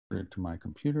over to my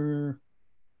computer.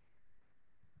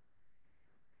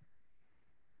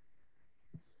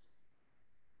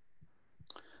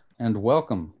 And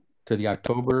welcome to the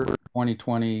October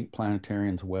 2020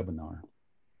 Planetarians webinar.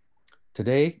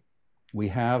 Today, we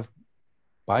have,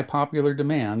 by popular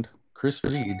demand, Chris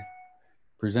Reed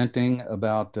presenting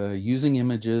about using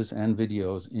images and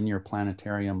videos in your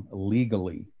planetarium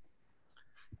legally.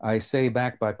 I say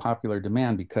back by popular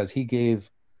demand because he gave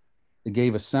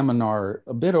a seminar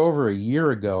a bit over a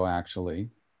year ago, actually,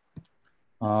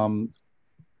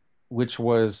 which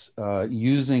was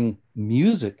using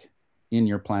music in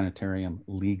your planetarium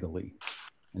legally.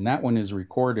 And that one is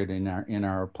recorded in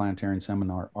our Planetarian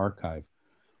seminar archive.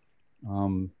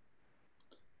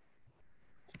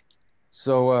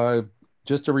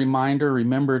 Just a reminder,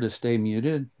 remember to stay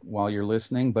muted while you're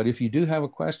listening. But if you do have a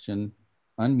question,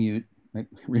 unmute.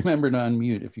 Remember to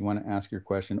unmute if you want to ask your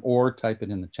question, or type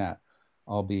it in the chat.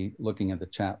 I'll be looking at the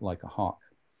chat like a hawk.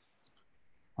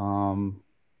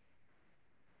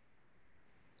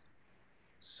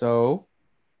 So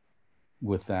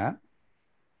with that,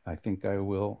 I think I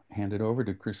will hand it over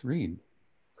to Chris Reed.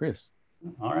 Chris.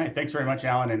 All right, thanks very much,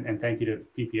 Alan, and thank you to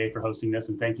PPA for hosting this,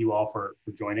 and thank you all for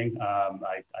joining.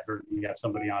 I heard we have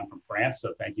somebody on from France,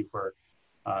 so thank you for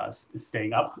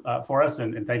staying up for us,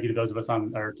 and thank you to those of us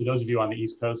on, or to those of you on the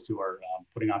East Coast who are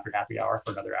putting off your happy hour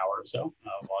for another hour or so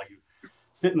while you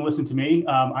sit and listen to me.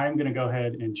 I am going to go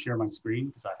ahead and share my screen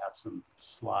because I have some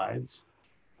slides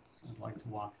I'd like to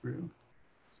walk through.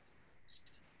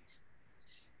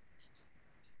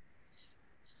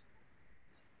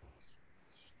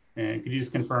 And could you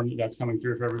just confirm that that's coming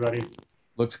through for everybody?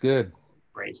 Looks good.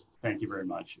 Great, thank you very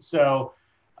much. So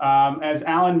as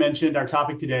Alan mentioned, our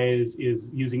topic today is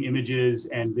using images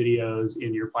and videos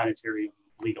in your planetarium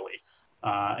legally.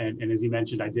 And as he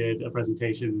mentioned, I did a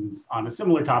presentation on a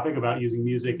similar topic about using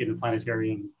music in a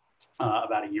planetarium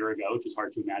about a year ago, which is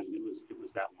hard to imagine it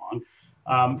was that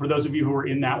long. For those of you who were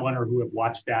in that one or who have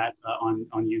watched that on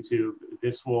YouTube,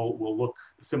 this will look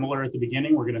similar at the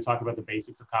beginning. We're going to talk about the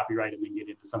basics of copyright and then get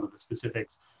into some of the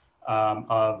specifics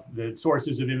of the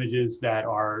sources of images that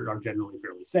are generally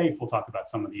fairly safe. We'll talk about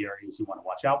some of the areas you want to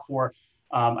watch out for.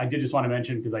 I did just want to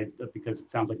mention, because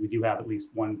it sounds like we do have at least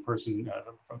one person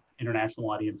from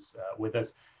international audience with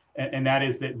us, and that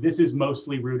is that this is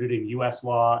mostly rooted in US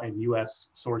law and US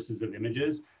sources of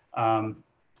images.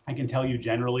 I can tell you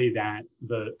generally that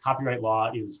the copyright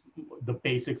law the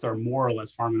basics are more or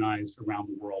less harmonized around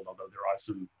the world, although there are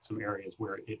some areas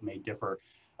where it may differ.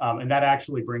 And that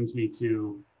actually brings me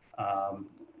to,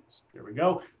 there we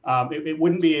go. It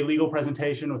wouldn't be a legal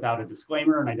presentation without a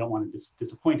disclaimer, and I don't want to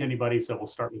disappoint anybody, so we'll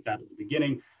start with that at the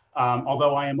beginning.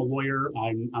 Although I am a lawyer,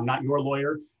 I'm not your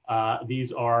lawyer.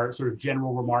 These are sort of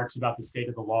general remarks about the state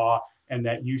of the law, and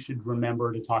that you should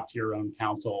remember to talk to your own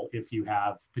counsel if you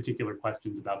have particular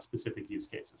questions about specific use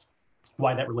cases.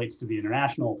 Why that relates to the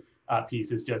international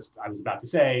piece is just, I was about to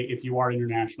say, if you are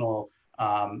international,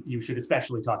 you should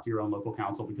especially talk to your own local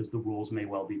counsel because the rules may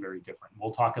well be very different.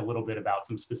 We'll talk a little bit about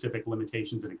some specific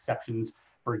limitations and exceptions.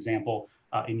 For example,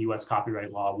 in US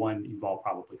copyright law, one you've all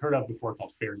probably heard of before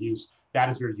called fair use. That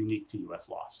is very unique to US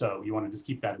law. So you want to just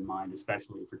keep that in mind,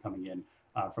 especially if you're coming in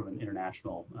from an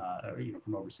international,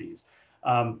 from overseas.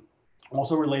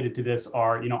 Also related to this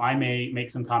are, I may make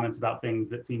some comments about things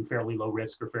that seem fairly low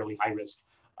risk or fairly high risk.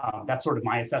 That's sort of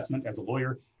my assessment as a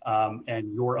lawyer,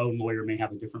 and your own lawyer may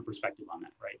have a different perspective on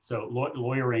that, right? So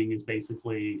lawyering is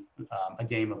basically a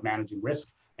game of managing risk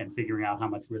and figuring out how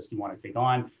much risk you want to take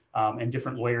on. And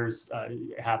different lawyers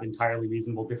have entirely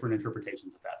reasonable different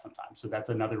interpretations of that sometimes. So that's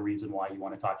another reason why you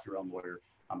want to talk to your own lawyer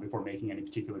before making any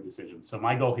particular decision. So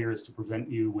my goal here is to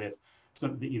present you with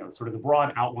some, sort of the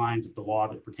broad outlines of the law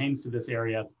that pertains to this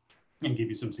area and give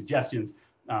you some suggestions.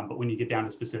 But when you get down to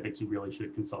specifics, you really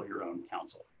should consult your own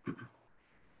counsel.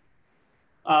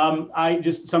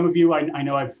 Some of you, I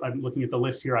know I'm looking at the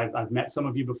list here. I've met some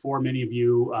of you before. Many of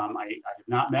you I have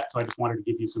not met, so I just wanted to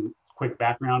give you some quick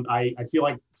background. I feel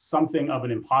like something of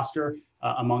an imposter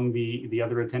among the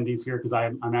other attendees here because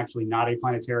I'm actually not a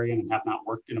planetarian and have not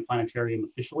worked in a planetarium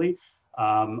officially.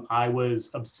 I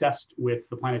was obsessed with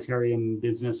the planetarium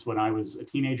business when I was a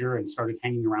teenager and started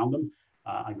hanging around them.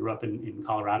 I grew up in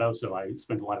Colorado, so I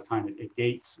spent a lot of time at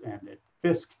Gates and at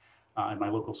Fisk, in my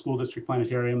local school district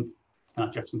planetarium.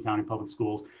 Jefferson County Public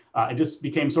Schools. I just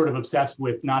became sort of obsessed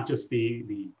with not just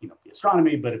the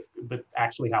astronomy, but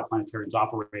actually how planetariums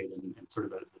operate and sort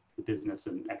of the business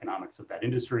and economics of that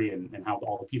industry and how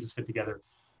all the pieces fit together.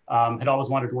 Had always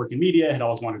wanted to work in media, had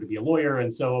always wanted to be a lawyer,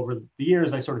 and so over the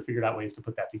years I sort of figured out ways to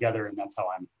put that together, and that's how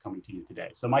I'm coming to you today.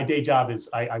 So my day job is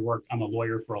I'm a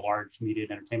lawyer for a large media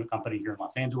and entertainment company here in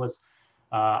Los Angeles.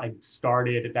 I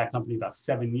started at that company about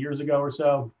 7 years ago or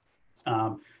so,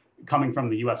 coming from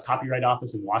the US Copyright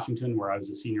Office in Washington, where I was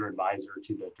a senior advisor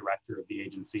to the director of the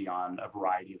agency on a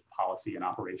variety of policy and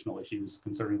operational issues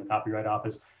concerning the Copyright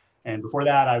Office. And before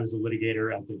that, I was a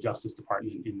litigator at the Justice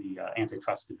Department in the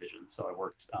antitrust division. So I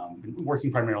worked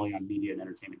working primarily on media and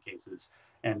entertainment cases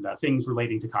and things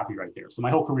relating to copyright there. So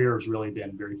my whole career has really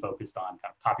been very focused on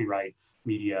kind of copyright,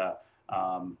 media,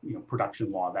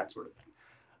 production law, that sort of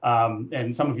thing.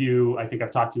 And some of you, I think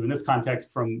I've talked to in this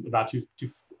context from about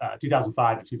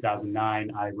 2005 to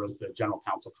 2009, I wrote the general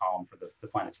counsel column for the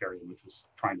Planetarium, which was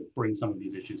trying to bring some of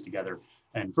these issues together.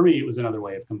 And for me, it was another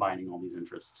way of combining all these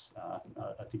interests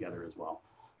together as well.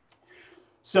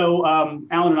 So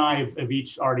Alan and I have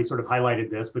each already sort of highlighted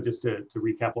this, but just to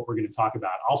recap what we're going to talk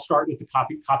about, I'll start with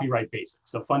the copyright basics.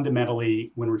 So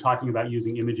fundamentally, when we're talking about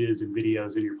using images and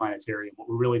videos in your planetarium, what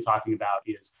we're really talking about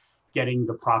is getting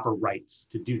the proper rights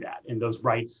to do that. And those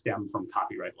rights stem from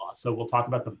copyright law. So we'll talk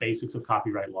about the basics of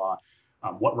copyright law,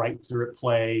 what rights are at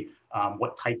play,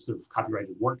 what types of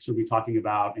copyrighted works are we talking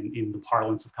about in the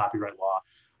parlance of copyright law.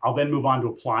 I'll then move on to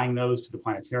applying those to the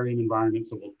planetarium environment.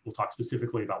 So we'll talk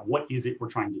specifically about what is it we're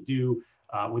trying to do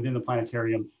within the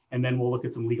planetarium, and then we'll look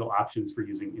at some legal options for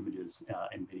using images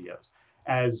and videos.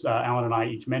 As Alan and I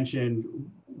each mentioned,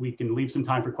 we can leave some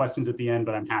time for questions at the end,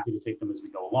 but I'm happy to take them as we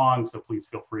go along. So please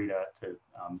feel free to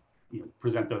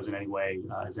present those in any way,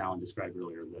 as Alan described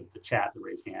earlier, the chat, the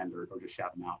raise hand, or just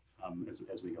shout them out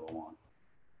as we go along.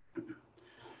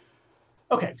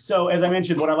 Okay, so as I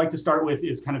mentioned, what I like to start with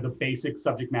is kind of the basic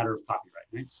subject matter of copyright,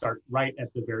 right? Start right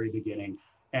at the very beginning.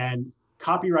 And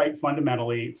copyright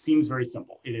fundamentally seems very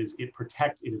simple. It is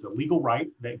a legal right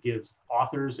that gives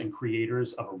authors and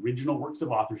creators of original works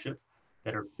of authorship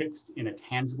that are fixed in a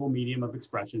tangible medium of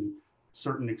expression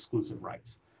certain exclusive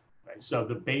rights. Right? So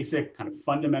the basic kind of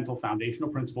fundamental foundational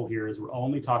principle here is we're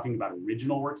only talking about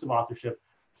original works of authorship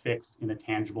fixed in a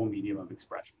tangible medium of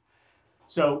expression.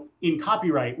 So in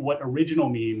copyright, what original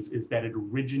means is that it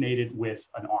originated with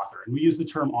an author. And we use the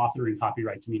term author in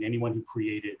copyright to mean anyone who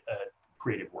created a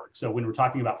creative work. So when we're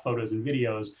talking about photos and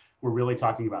videos, we're really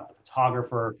talking about the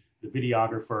photographer, the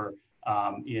videographer.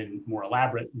 In more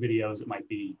elaborate videos, it might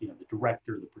be the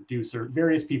director, the producer,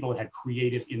 various people that had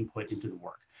creative input into the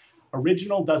work.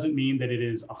 Original doesn't mean that it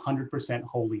is 100%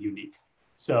 wholly unique.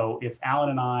 So if Alan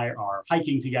and I are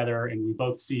hiking together and we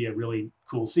both see a really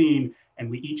cool scene and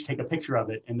we each take a picture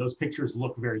of it and those pictures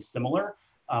look very similar,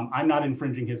 I'm not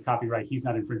infringing his copyright, he's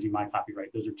not infringing my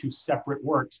copyright. Those are two separate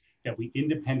works that we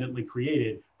independently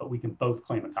created, but we can both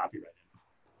claim a copyright.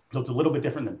 So it's a little bit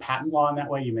different than patent law in that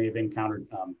way. You may have encountered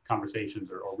conversations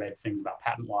or read things about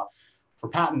patent law. For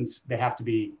patents, they have to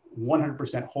be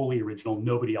 100% wholly original.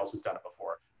 Nobody else has done it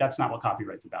before. That's not what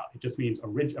copyright's about. It just means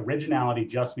originality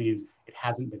just means it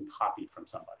hasn't been copied from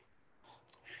somebody.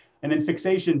 And then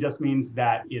fixation just means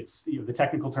that it's, the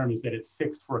technical term is that it's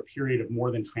fixed for a period of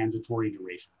more than transitory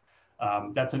duration.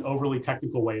 That's an overly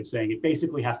technical way of saying it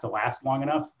basically has to last long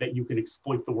enough that you can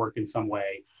exploit the work in some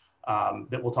way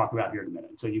that we'll talk about here in a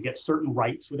minute. So you get certain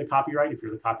rights with a copyright if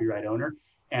you're the copyright owner.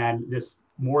 And this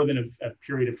more than a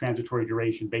period of transitory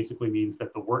duration basically means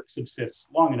that the work subsists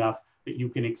long enough that you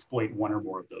can exploit one or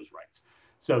more of those rights.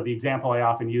 So the example I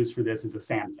often use for this is a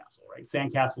sandcastle, right?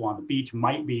 Sandcastle on the beach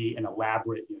might be an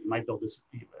elaborate, you might build this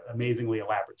amazingly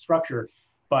elaborate structure,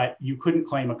 but you couldn't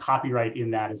claim a copyright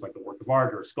in that as like a work of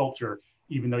art or a sculpture,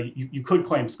 even though you could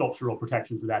claim sculptural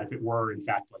protection for that if it were in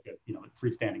fact like a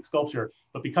freestanding sculpture.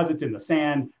 But because it's in the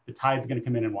sand, the tide's going to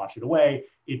come in and wash it away.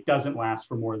 It doesn't last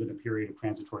for more than a period of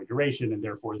transitory duration and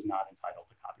therefore is not entitled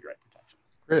to copyright protection.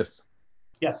 Chris.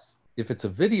 Yes. If it's a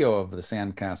video of the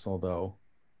sandcastle, though.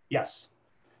 Yes.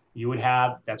 You would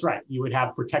have, that's right, you would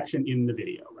have protection in the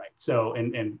video, right? So,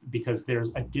 and because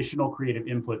there's additional creative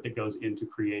input that goes into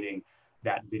creating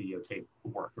that videotape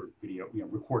work or video,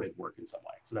 recorded work in some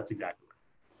way. So that's exactly right.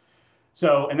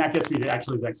 So, and that gets me to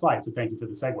actually the next slide. So thank you for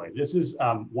the segue. This is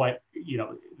what,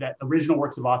 that original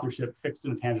works of authorship fixed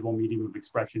in a tangible medium of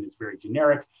expression is very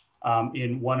generic.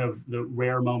 In one of the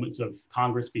rare moments of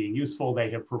Congress being useful, they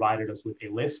have provided us with a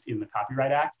list in the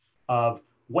Copyright Act of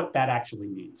what that actually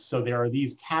means. So there are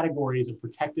these categories of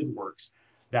protected works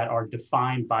that are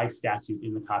defined by statute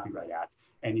in the Copyright Act.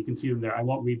 And you can see them there. I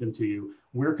won't read them to you.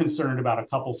 We're concerned about a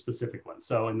couple specific ones.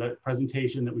 So in the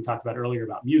presentation that we talked about earlier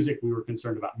about music, we were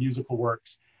concerned about musical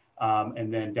works.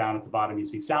 And then down at the bottom, you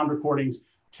see sound recordings.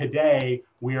 Today,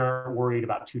 we are worried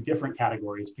about two different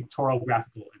categories, pictorial,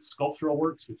 graphical, and sculptural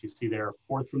works, which you see there,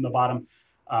 fourth from the bottom.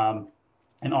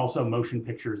 And also motion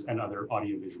pictures and other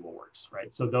audiovisual works, right?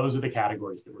 So those are the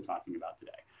categories that we're talking about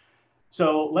today.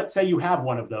 So let's say you have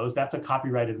one of those, that's a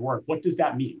copyrighted work. What does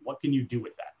that mean? What can you do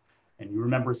with that? And you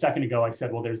remember a second ago, I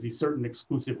said, well, there's these certain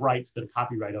exclusive rights that a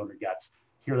copyright owner gets.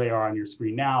 Here they are on your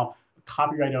screen now. A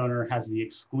copyright owner has the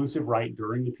exclusive right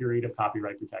during the period of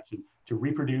copyright protection to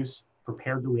reproduce,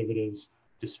 prepare derivatives,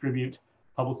 distribute,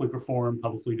 publicly perform,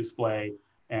 publicly display,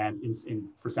 and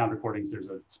for sound recordings, there's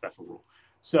a special rule.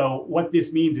 So what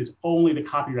this means is only the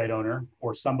copyright owner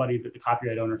or somebody that the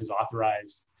copyright owner has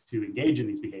authorized to engage in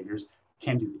these behaviors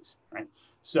can do these, right?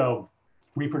 So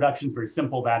reproduction is very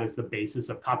simple. That is the basis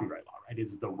of copyright law, right? It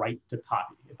is the right to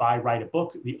copy. If I write a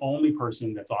book, the only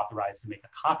person that's authorized to make a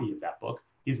copy of that book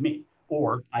is me,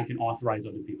 or I can authorize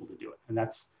other people to do it. And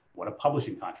that's what a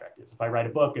publishing contract is. If I write a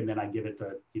book and then I give it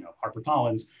to,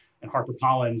 HarperCollins, and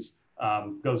HarperCollins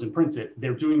goes and prints it,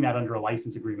 they're doing that under a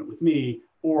license agreement with me,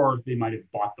 or they might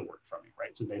have bought the work from me,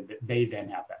 right? So they then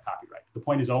have that copyright. The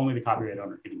point is only the copyright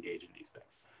owner can engage in these things.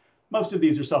 Most of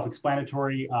these are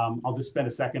self-explanatory. I'll just spend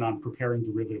a second on preparing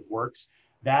derivative works.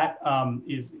 That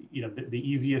is, the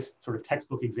easiest sort of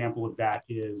textbook example of that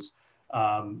is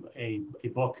a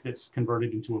book that's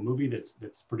converted into a movie,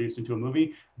 that's produced into a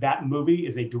movie. That movie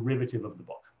is a derivative of the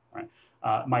book, right?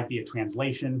 It might be a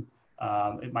translation.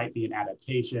 It might be an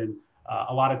adaptation.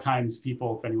 A lot of times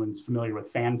people, if anyone's familiar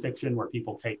with fan fiction, where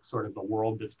people take sort of the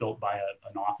world that's built by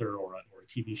an author or a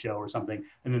TV show or something,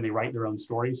 and then they write their own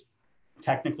stories.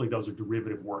 Technically, those are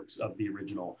derivative works of the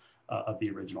original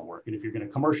work. And if you're going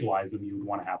to commercialize them, you would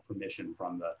want to have permission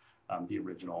from the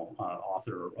original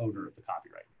author or owner of the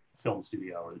copyright, film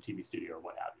studio or the TV studio or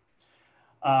what have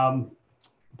you.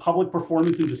 Public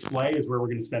performance and display is where we're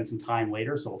going to spend some time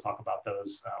later. So we'll talk about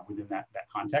those within that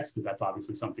context, because that's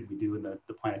obviously something we do in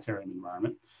the planetarium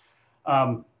environment.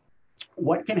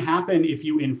 What can happen if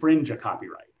you infringe a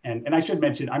copyright? And I should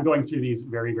mention, I'm going through these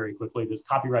very, very quickly. This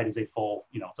copyright is a full,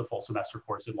 it's a full semester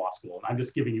course in law school. And I'm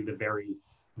just giving you the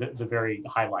very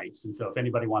highlights. And so if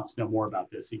anybody wants to know more about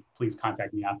this, please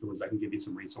contact me afterwards. I can give you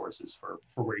some resources for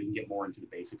where you can get more into the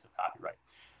basics of copyright.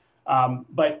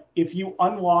 But if you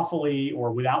unlawfully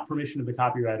or without permission of the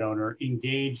copyright owner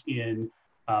engage in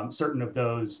certain of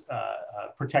those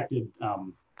protected,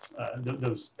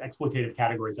 those exploitative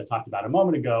categories I talked about a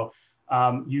moment ago,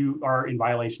 you are in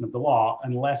violation of the law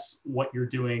unless what you're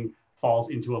doing falls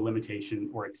into a limitation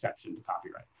or exception to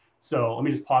copyright. So let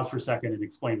me just pause for a second and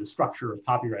explain the structure of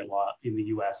copyright law in the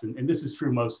US. And this is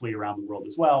true mostly around the world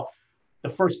as well. The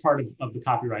first part of the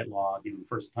copyright law, the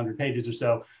first 100 pages or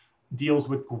so, deals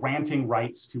with granting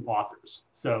rights to authors.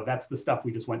 So that's the stuff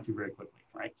we just went through very quickly,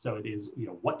 right? So it is,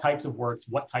 what types of works,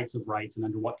 what types of rights, and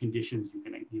under what conditions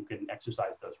you can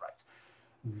exercise those rights.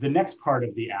 The next part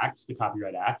of the Act, the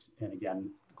Copyright Act, and again,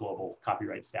 global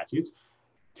copyright statutes,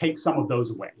 take some of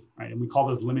those away, right? And we call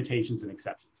those limitations and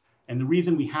exceptions. And the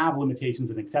reason we have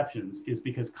limitations and exceptions is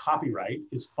because copyright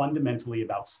is fundamentally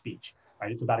about speech,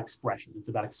 right? It's about expression. It's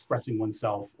about expressing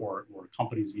oneself or a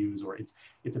company's views, or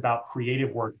it's about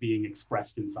creative work being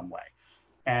expressed in some way.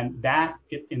 And that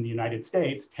in the United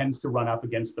States tends to run up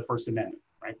against the First Amendment,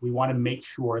 right? We want to make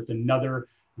sure it's another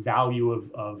value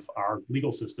of our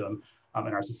legal system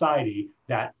in our society,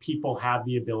 that people have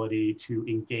the ability to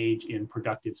engage in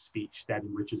productive speech that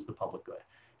enriches the public good.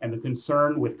 And the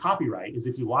concern with copyright is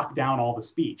if you lock down all the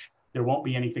speech, there won't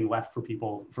be anything left for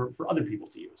people, for other people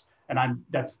to use. And I'm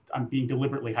being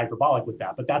deliberately hyperbolic with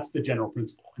that, but that's the general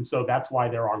principle. And so that's why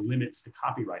there are limits to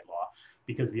copyright law,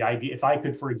 because the idea, if I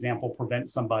could, for example, prevent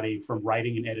somebody from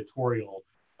writing an editorial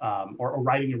or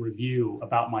writing a review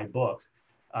about my book,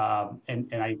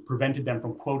 and I prevented them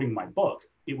from quoting my book,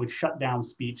 it would shut down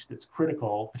speech that's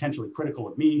critical, potentially critical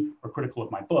of me or critical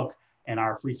of my book. And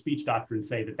our free speech doctrines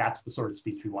say that that's the sort of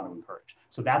speech we want to encourage.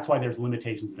 So that's why there's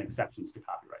limitations and exceptions to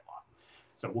copyright law.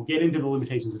 So we'll get into the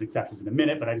limitations and exceptions in a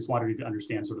minute, but I just wanted you to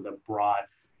understand sort of the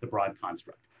broad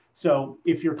construct. So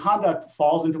if your conduct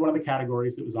falls into one of the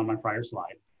categories that was on my prior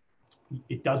slide,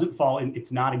 it doesn't fall in,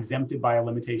 it's not exempted by a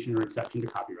limitation or exception to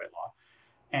copyright law,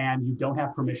 and you don't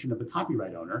have permission of the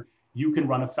copyright owner, you can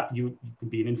you can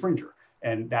be an infringer.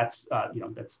 And that's,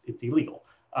 it's illegal.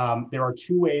 There are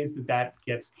two ways that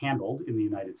gets handled in the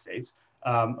United States.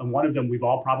 And one of them, we've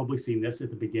all probably seen this at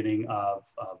the beginning of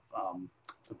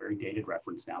it's a very dated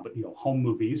reference now, but home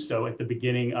movies. So at the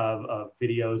beginning of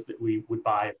videos that we would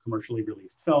buy of commercially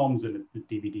released films and the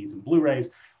DVDs and Blu-rays,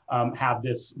 have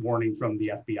this warning from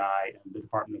the FBI and the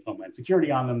Department of Homeland Security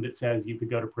on them that says you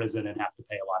could go to prison and have to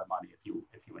pay a lot of money if you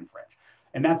infringe.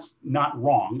 And that's not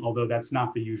wrong, although that's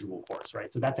not the usual course,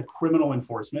 right? So that's a criminal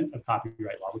enforcement of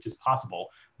copyright law, which is possible.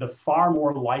 The far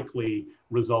more likely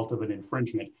result of an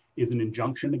infringement is an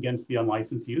injunction against the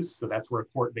unlicensed use. So that's where a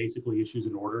court basically issues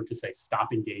an order to say,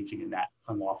 stop engaging in that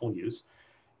unlawful use.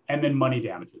 and then money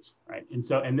damages, right?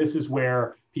 And this is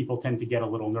where people tend to get a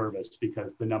little nervous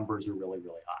because the numbers are really,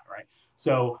 really high, right?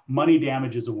 So money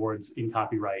damages awards in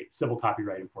copyright, civil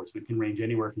copyright enforcement can range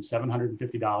anywhere from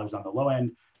 $750 on the low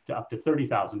end to up to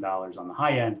 $30,000 on the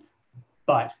high end.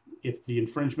 But if the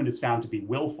infringement is found to be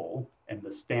willful, and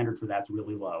the standard for that's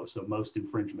really low, so most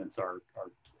infringements are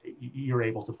you're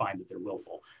able to find that they're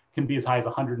willful, can be as high as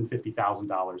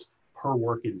 $150,000 per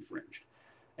work infringed.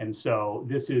 And so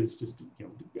this is just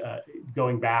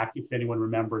going back, if anyone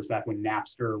remembers back when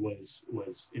Napster was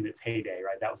in its heyday,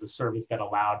 right? That was a service that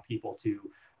allowed people to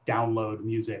download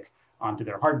music onto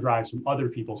their hard drives from other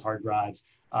people's hard drives.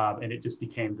 And it just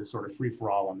became this sort of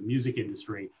free-for-all in the music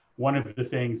industry. One of the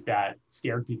things that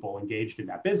scared people engaged in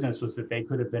that business was that they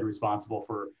could have been responsible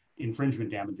for infringement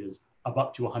damages of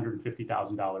up to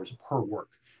 $150,000 per work,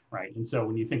 right? And so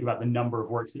when you think about the number of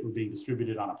works that were being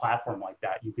distributed on a platform like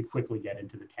that, you could quickly get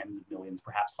into the tens of millions,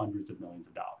 perhaps hundreds of millions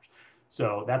of dollars.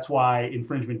 So that's why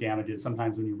infringement damages,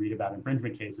 sometimes when you read about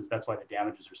infringement cases, that's why the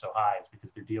damages are so high. It's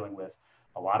because they're dealing with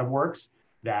a lot of works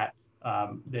that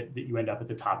you end up at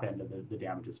the top end of the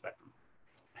damages spectrum.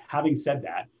 Having said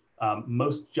that,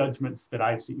 most judgments that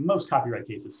I've seen, most copyright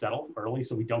cases settle early,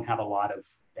 so we don't have a lot of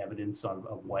evidence of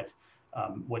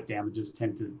what damages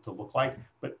tend to look like.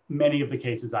 But many of the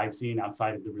cases I've seen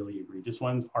outside of the really egregious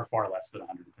ones are far less than $150,000.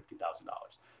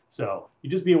 So you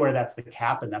just be aware that's the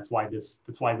cap, and that's why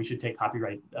we should take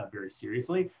copyright very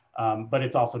seriously. But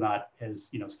it's also not as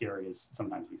scary as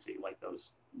sometimes we see, like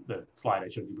the slide I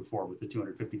showed you before with the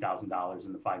 $250,000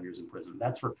 and the 5 years in prison.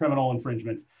 That's for criminal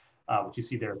infringement, which you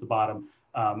see there at the bottom.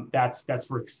 That's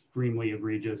for extremely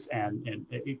egregious and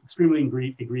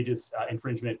extremely egregious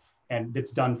infringement, and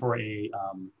it's done for a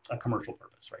commercial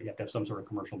purpose, right? You have to have some sort of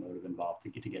commercial motive involved to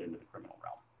get into the criminal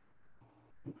realm.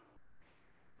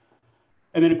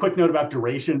 And then a quick note about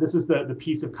duration. This is the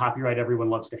piece of copyright everyone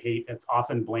loves to hate. It's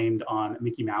often blamed on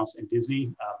Mickey Mouse and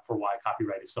Disney for why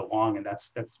copyright is so long, and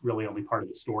that's really only part of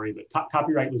the story. But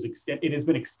copyright it has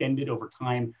been extended over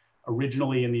time.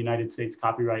 Originally in the United States,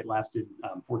 copyright lasted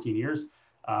 14 years,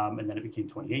 and then it became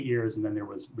 28 years, and then there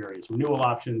was various renewal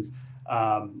options.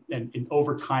 And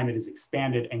over time, it has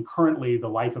expanded, and currently the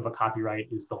life of a copyright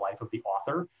is the life of the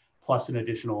author, plus an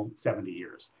additional 70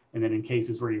 years. And then in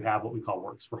cases where you have what we call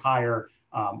works for hire,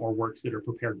 or works that are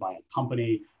prepared by a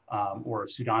company, or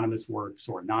pseudonymous works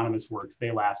or anonymous works, they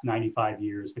last 95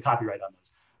 years. The copyright on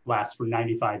those lasts for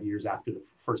 95 years after the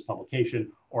first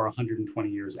publication, or 120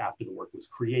 years after the work was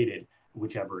created,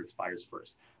 whichever expires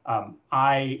first.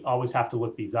 I always have to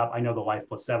look these up. I know the life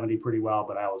plus 70 pretty well,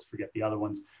 but I always forget the other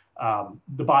ones.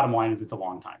 The bottom line is it's a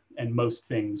long time, and most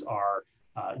things are,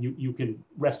 you can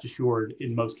rest assured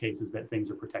in most cases that things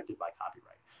are protected by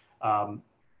copyright.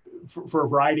 For a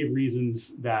variety of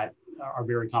reasons that are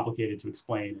very complicated to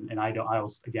explain, and I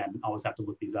always have to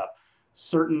look these up.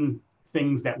 Certain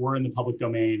things that were in the public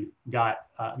domain got,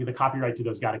 the copyright to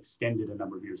those got extended a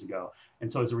number of years ago.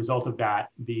 And so as a result of that,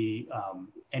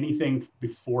 anything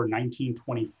before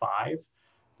 1925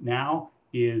 now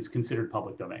is considered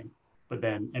public domain. But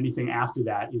then anything after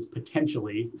that is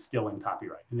potentially still in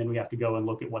copyright. And then we have to go and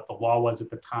look at what the law was at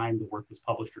the time the work was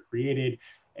published or created,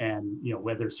 and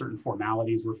whether certain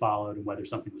formalities were followed and whether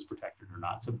something was protected or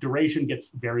not. So duration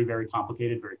gets very, very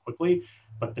complicated very quickly,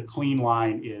 but the clean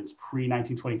line is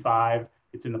pre-1925,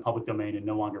 it's in the public domain and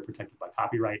no longer protected by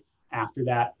copyright. After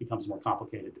that, it becomes more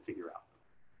complicated to figure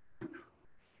out.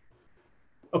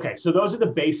 Okay, so those are the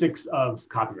basics of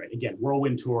copyright. Again,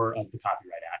 whirlwind tour of the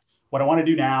Copyright Act. What I want to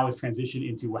do now is transition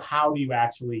into how do you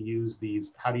actually use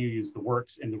these, how do you use the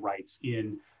works and the rights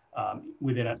in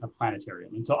within a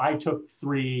planetarium. And so I took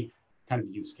three kind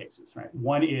of use cases, right?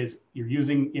 One is you're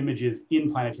using images in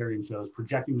planetarium shows,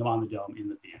 projecting them on the dome in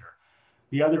the theater.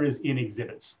 The other is in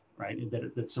exhibits, right?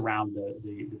 That surround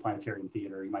the planetarium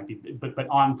theater. You might be, but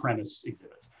on-premise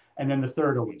exhibits. And then the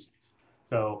third are websites.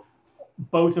 So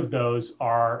both of those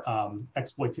are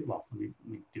exploited. Well, let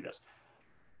me do this.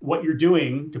 What you're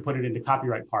doing, to put it into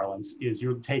copyright parlance, is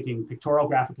you're taking pictorial,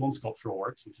 graphical, and sculptural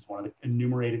works, which is one of the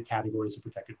enumerated categories of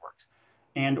protected works,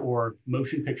 and or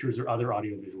motion pictures or other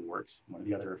audiovisual works, one of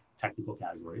the other technical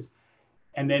categories.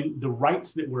 And then the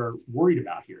rights that we're worried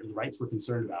about here, the rights we're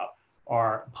concerned about,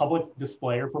 are public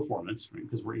display or performance, right?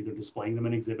 Because we're either displaying them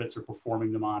in exhibits or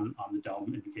performing them on the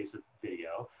dome in the case of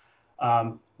video.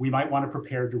 We might want to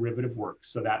prepare derivative works.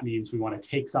 So that means we want to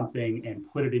take something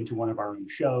and put it into one of our own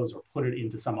shows or put it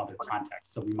into some other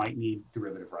context. So we might need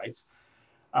derivative rights.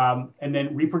 And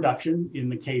then reproduction in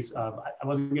the case of, I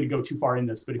wasn't going to go too far in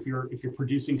this, but if you're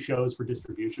producing shows for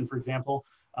distribution, for example,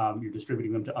 you're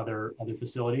distributing them to other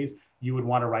facilities, you would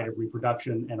want a right of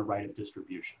reproduction and a right of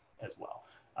distribution as well.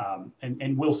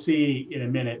 And we'll see in a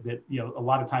minute that, you know, a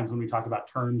lot of times when we talk about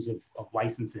terms of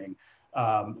licensing,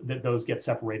 that those get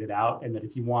separated out, and that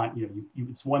if you want, you know,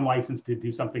 it's one license to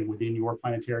do something within your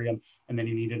planetarium, and then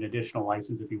you need an additional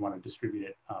license if you want to distribute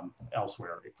it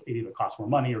elsewhere. It either costs more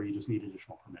money or you just need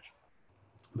additional permission.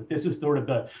 But this is sort of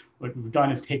what we've done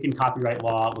is taken copyright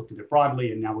law, looked at it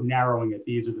broadly, and now we're narrowing it.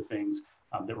 These are the things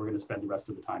that we're going to spend the rest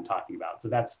of the time talking about. So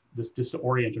that's just to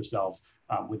orient ourselves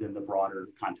within the broader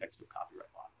context of copyright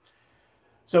law.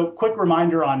 So quick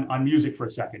reminder on music for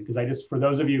a second, because for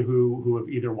those of you who have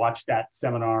either watched that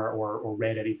seminar or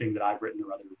read anything that I've written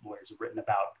or other lawyers have written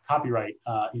about copyright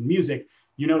in music,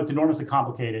 you know it's enormously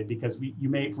complicated because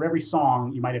for every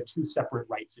song, you might have two separate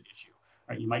rights at issue.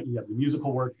 Right? You have the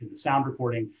musical work and the sound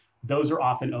recording. Those are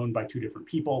often owned by two different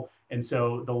people. And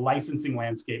so the licensing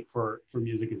landscape for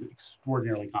music is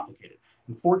extraordinarily complicated.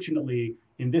 Unfortunately,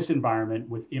 in this environment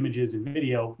with images and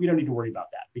video, we don't need to worry about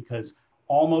that because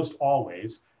almost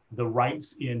always the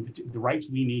rights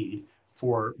we need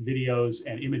for videos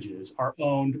and images are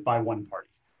owned by one party,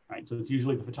 right? So it's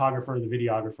usually the photographer, the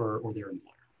videographer, or their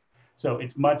employer. So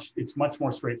it's much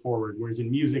more straightforward. Whereas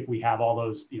in music, we have all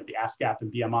those, you know, the ASCAP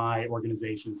and BMI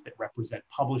organizations that represent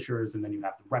publishers, and then you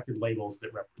have the record labels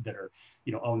that are,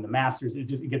 you know, own the masters.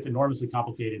 It gets enormously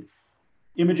complicated.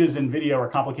 Images and video are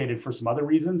complicated for some other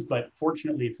reasons, but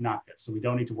fortunately, it's not this. So we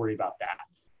don't need to worry about that.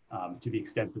 To the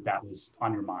extent that was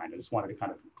on your mind. I just wanted to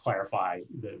kind of clarify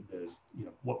you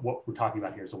know, what we're talking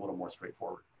about here is a little more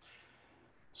straightforward.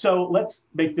 So let's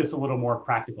make this a little more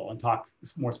practical and talk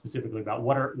more specifically about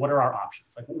what are our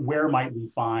options? Like where might we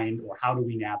find or how do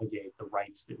we navigate the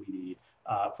rights that we need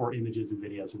for images and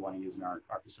videos we want to use in our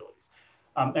facilities?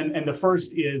 And the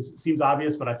first seems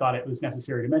obvious, but I thought it was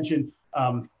necessary to mention,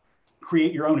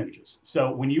 create your own images.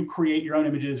 So when you create your own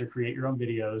images or create your own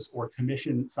videos or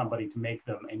commission somebody to make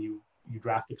them and you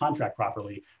draft the contract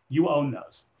properly, you own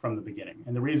those from the beginning.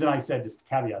 And the reason I said, just to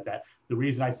caveat that, the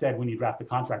reason I said when you draft the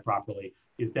contract properly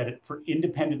is that for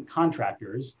independent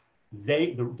contractors,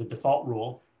 the default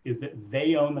rule is that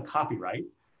they own the copyright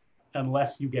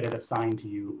unless you get it assigned to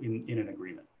you in an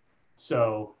agreement.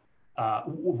 So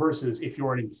versus if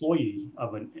you're an employee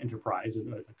of an enterprise,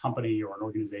 a company or an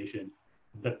organization,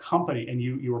 the company, and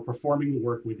you are performing the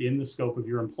work within the scope of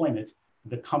your employment,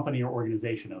 the company or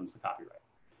organization owns the copyright.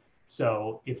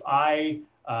 So if I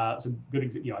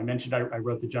mentioned I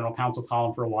wrote the general counsel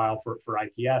column for a while for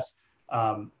IPS.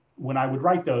 When I would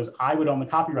write those, I would own the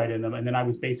copyright in them, and then I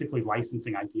was basically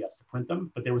licensing IPS to print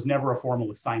them, but there was never a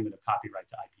formal assignment of copyright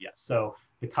to IPS. So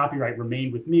the copyright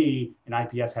remained with me, and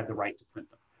IPS had the right to print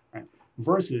them. Right?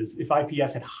 Versus if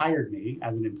IPS had hired me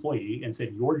as an employee and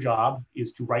said, your job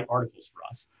is to write articles for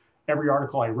us, every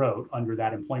article I wrote under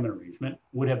that employment arrangement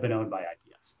would have been owned by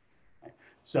IPS. Right?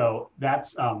 So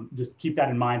that's, just keep that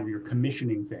in mind when you're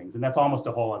commissioning things. And that's almost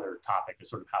a whole other topic of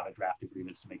sort of how to draft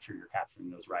agreements to make sure you're capturing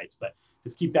those rights. But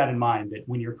just keep that in mind that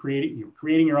when you're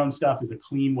creating your own stuff is a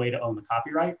clean way to own the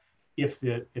copyright if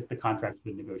the contract's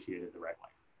been negotiated the right way.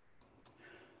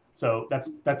 So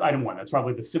that's item one. That's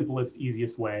probably the simplest,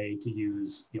 easiest way to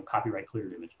use, you know, copyright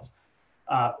cleared images.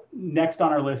 Next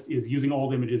on our list is using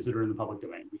old images that are in the public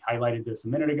domain. We highlighted this a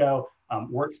minute ago.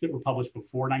 Works that were published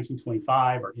before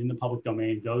 1925 are in the public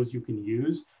domain. Those you can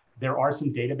use. There are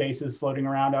some databases floating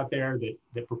around out there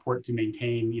that purport to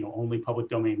maintain, you know, only public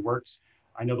domain works.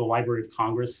 I know the Library of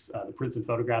Congress, the Prints and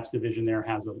Photographs division there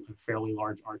has a fairly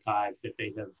large archive that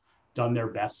they have done their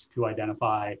best to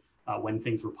identify when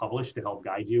things were published to help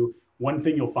guide you. One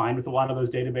thing you'll find with a lot of those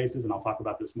databases, and I'll talk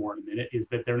about this more in a minute, is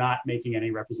that they're not making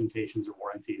any representations or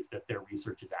warranties that their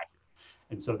research is accurate.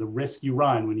 And so the risk you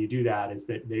run when you do that is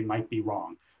that they might be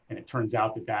wrong. And it turns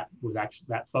out that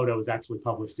that photo was actually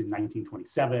published in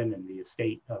 1927, and the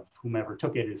estate of whomever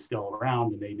took it is still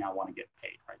around, and they now want to get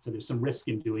paid. Right? So there's some risk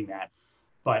in doing that.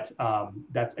 But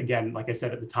that's, again, like I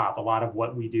said at the top, a lot of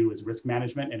what we do is risk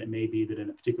management, and it may be that in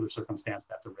a particular circumstance,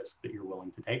 that's a risk that you're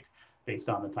willing to take based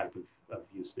on the type of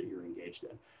use that you're engaged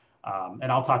in.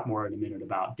 And I'll talk more in a minute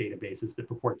about databases that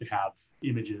purport to have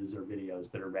images or videos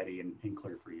that are ready and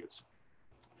clear for use.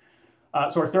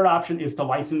 So our third option is to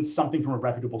license something from a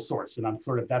reputable source. And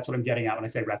that's what I'm getting at when I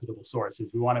say reputable source,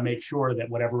 is we want to make sure that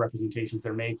whatever representations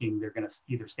they're making, they're going to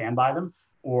either stand by them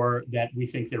or that we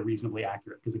think they're reasonably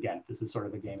accurate. Because again, this is sort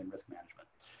of a game in risk management.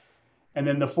 And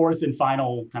then the fourth and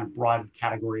final kind of broad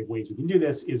category of ways we can do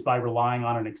this is by relying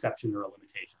on an exception or a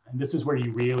limitation. And this is where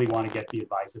you really want to get the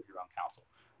advice of your own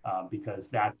counsel, because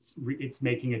it's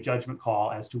making a judgment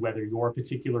call as to whether your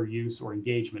particular use or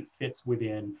engagement fits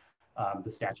within the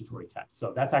statutory text.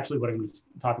 So that's actually what I'm going to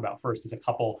talk about first, is a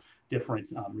couple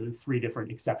different, really 3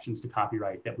 different exceptions to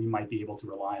copyright that we might be able to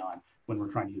rely on when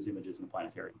we're trying to use images in the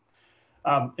planetarium.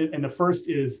 And the first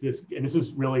is this, and this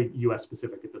is really US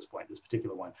specific at this point, this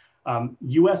particular one.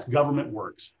 US government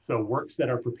works, so works that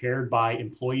are prepared by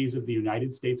employees of the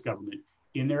United States government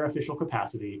in their official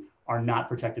capacity, are not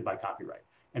protected by copyright.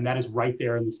 And that is right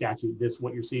there in the statute. This,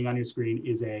 what you're seeing on your screen,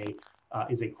 is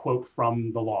a quote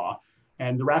from the law.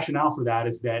 And the rationale for that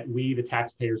is that we, the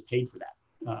taxpayers, paid for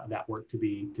that work to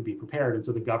be prepared, and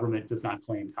so the government does not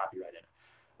claim copyright in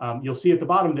it. You'll see at the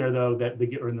bottom there, though, that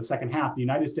or in the second half, the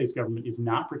United States government is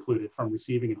not precluded from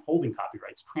receiving and holding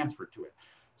copyrights transferred to it.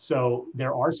 So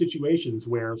there are situations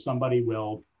where somebody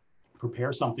will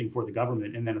prepare something for the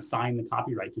government and then assign the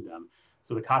copyright to them.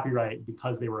 So the copyright,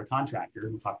 because they were a contractor,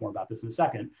 and we'll talk more about this in a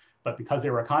second, but because they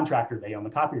were a contractor, they own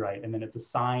the copyright, and then it's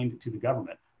assigned to the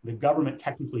government. The government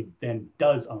technically then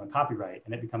does own a copyright,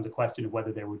 and it becomes a question of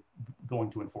whether they were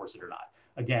going to enforce it or not.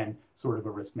 Again, sort of a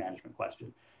risk management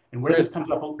question. And where Chris, this comes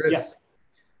up, Chris,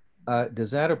 yes. Does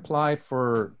that apply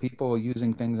for people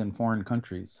using things in foreign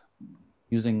countries?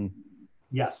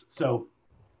 Yes. So,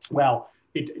 well,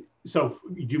 so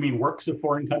do you mean works of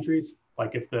foreign countries?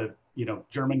 Like if the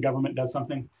German government does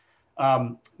something?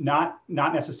 Not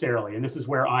necessarily. And this is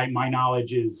where my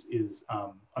knowledge is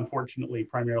unfortunately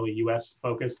primarily US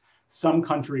focused. Some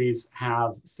countries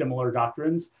have similar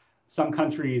doctrines. Some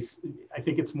countries, I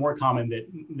think it's more common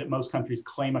that most countries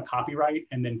claim a copyright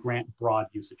and then grant broad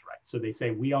usage rights. So they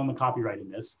say, we own the copyright in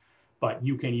this, but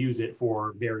you can use it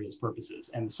for various purposes.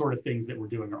 And the sort of things that we're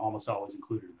doing are almost always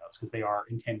included in those, because they are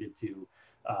intended to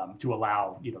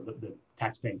allow the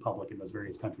taxpaying public in those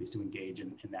various countries to engage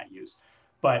in that use.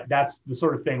 But that's the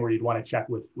sort of thing where you'd want to check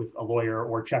with a lawyer,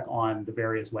 or check on the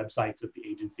various websites of the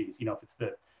agencies. If it's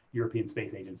the European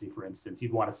Space Agency, for instance,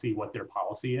 you'd want to see what their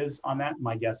policy is on that.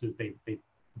 My guess is they've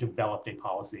developed a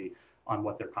policy on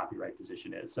what their copyright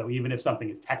position is. So even if something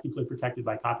is technically protected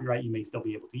by copyright, you may still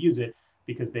be able to use it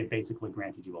because they basically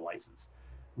granted you a license,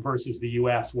 versus the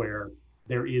US, where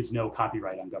there is no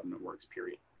copyright on government works,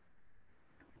 period.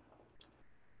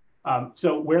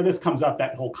 So where this comes up,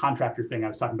 that whole contractor thing I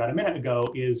was talking about a minute ago,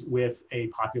 is with a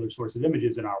popular source of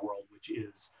images in our world, which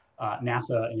is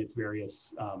NASA and its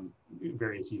various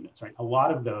units, right? A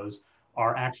lot of those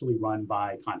are actually run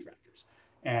by contractors.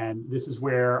 And this is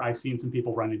where I've seen some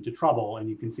people run into trouble. And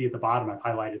you can see at the bottom, I've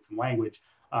highlighted some language.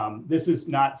 This is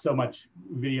not so much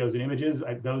videos and images.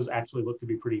 Those actually look to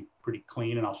be pretty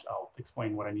clean, and I'll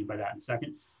explain what I mean by that in a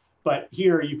second. But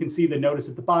here you can see the notice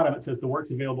at the bottom. It says the works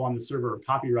available on the server are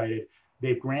copyrighted.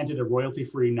 They've granted a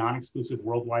royalty-free, non-exclusive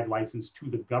worldwide license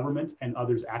to the government and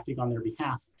others acting on their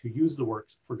behalf to use the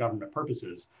works for government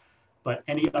purposes. But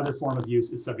any other form of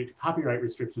use is subject to copyright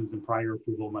restrictions, and prior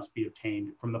approval must be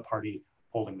obtained from the party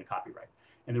holding the copyright.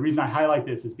 And the reason I highlight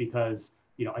this is because,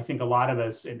 I think a lot of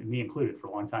us, and me included for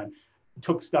a long time,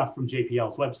 took stuff from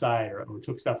JPL's website or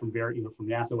took stuff from from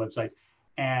NASA websites,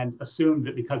 and assumed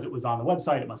that because it was on the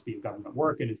website, it must be a government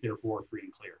work and is therefore free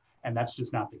and clear. And that's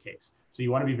just not the case. So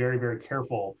you want to be very, very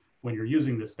careful when you're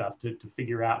using this stuff to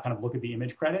figure out, kind of look at the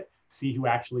image credit, see who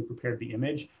actually prepared the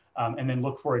image, and then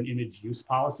look for an image use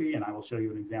policy. And I will show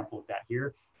you an example of that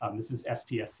here. This is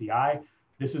STSCI.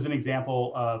 This is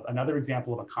another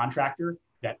example of a contractor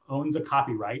that owns a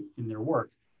copyright in their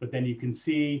work. But then you can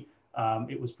see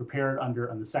it was prepared on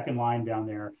the second line down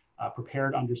there,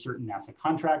 prepared under certain NASA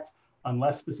contracts.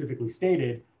 Unless specifically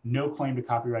stated, no claim to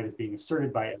copyright is being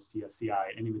asserted by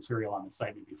STSCI. Any material on the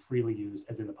site may be freely used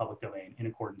as in the public domain in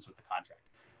accordance with the contract.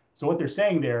 So what they're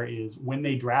saying there is, when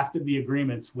they drafted the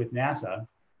agreements with NASA,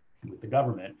 with the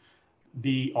government,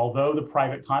 although the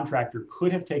private contractor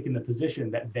could have taken the position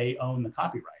that they own the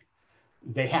copyright,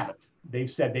 they haven't.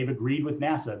 They've said they've agreed with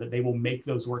NASA that they will make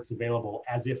those works available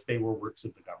as if they were works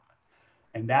of the government.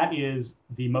 And that is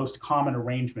the most common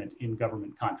arrangement in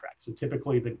government contracts. So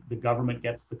typically the government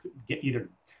gets either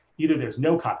there's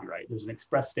no copyright, there's an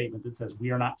express statement that says we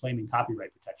are not claiming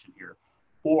copyright protection here,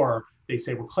 or they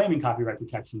say we're claiming copyright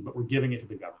protection, but we're giving it to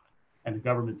the government. And the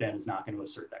government then is not going to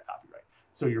assert that copyright.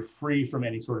 So you're free from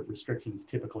any sort of restrictions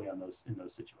typically in those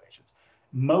situations.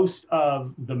 Most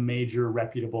of the major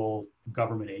reputable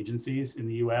government agencies in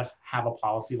the US have a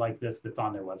policy like this that's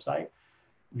on their website.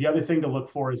 The other thing to look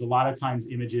for is, a lot of times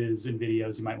images and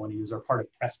videos you might want to use are part of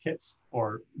press kits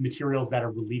or materials that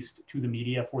are released to the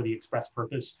media for the express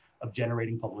purpose of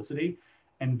generating publicity.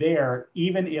 And there,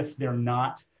 even if they're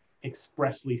not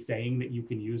expressly saying that you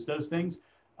can use those things,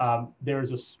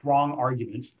 there's a strong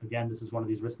argument, again, this is one of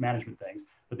these risk management things,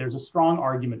 but there's a strong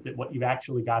argument that what you've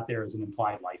actually got there is an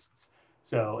implied license.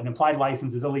 So an implied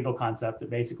license is a legal concept that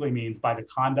basically means by the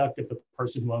conduct of the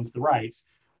person who owns the rights,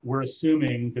 we're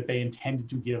assuming that they intended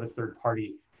to give a third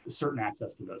party certain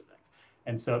access to those things.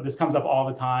 And so this comes up all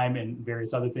the time in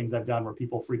various other things I've done where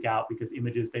people freak out because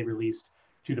images they released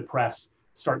to the press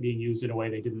start being used in a way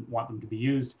they didn't want them to be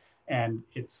used. And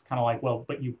it's kind of like, well,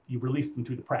 but you released them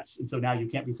to the press. And so now you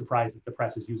can't be surprised that the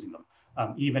press is using them.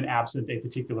 Even absent a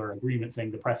particular agreement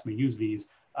saying the press may use these,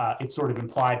 it's sort of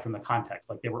implied from the context,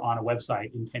 like they were on a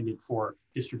website intended for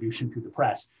distribution to the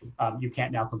press. You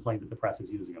can't now complain that the press is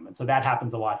using them. And so that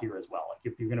happens a lot here as well.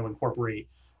 Like if you're going to incorporate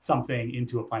something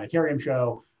into a planetarium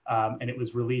show and it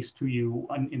was released to you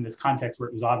in this context where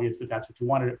it was obvious that that's what you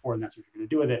wanted it for and that's what you're going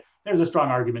to do with it, there's a strong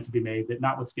argument to be made that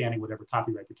notwithstanding whatever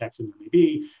copyright protection there may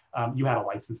be, you had a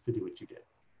license to do what you did.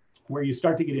 Where you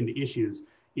start to get into issues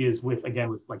is with, again,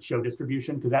 with like show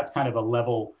distribution, because that's kind of a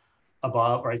level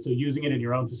above, right? So using it in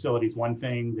your own facility is one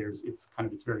thing.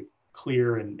 It's very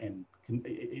clear and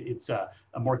it's a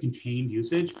more contained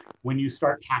usage. When you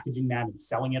start packaging that and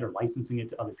selling it or licensing it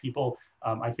to other people,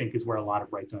 I think is where a lot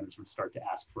of rights owners would start to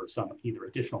ask for some either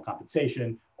additional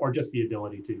compensation or just the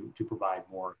ability to provide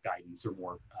more guidance or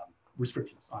more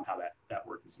restrictions on how that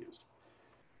work is used.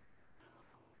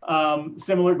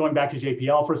 Similar, going back to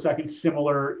JPL for a second,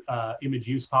 similar image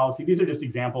use policy. These are just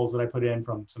examples that I put in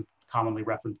from some commonly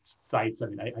referenced sites. I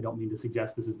mean, I don't mean to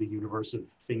suggest this is the universe of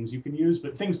things you can use,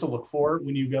 but things to look for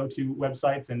when you go to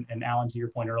websites. And Alan, to your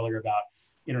point earlier about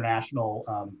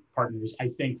international partners, I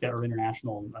think that are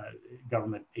international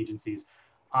government agencies,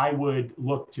 I would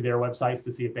look to their websites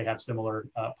to see if they have similar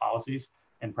policies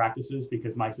and practices,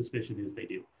 because my suspicion is they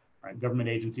do. Right? Government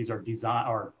agencies are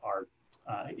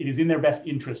it is in their best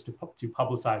interest to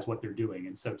publicize what they're doing.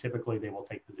 And so typically they will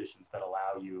take positions that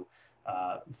allow you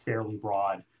fairly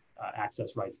broad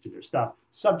access rights to their stuff,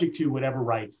 subject to whatever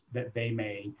rights that they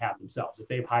may have themselves. If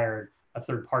they've hired a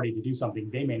third party to do something,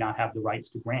 they may not have the rights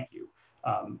to grant you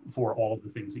for all of the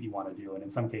things that you want to do. And in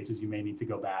some cases, you may need to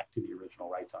go back to the original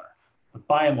rights owner. But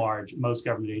by and large, most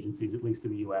government agencies, at least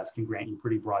in the US, can grant you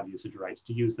pretty broad usage rights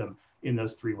to use them in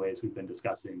those three ways we've been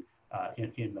discussing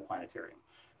in the planetarium.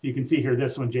 So you can see here,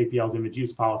 this one, JPL's image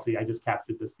use policy, I just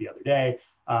captured this the other day.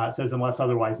 It says, unless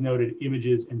otherwise noted,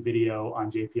 images and video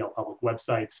on JPL public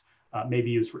websites may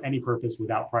be used for any purpose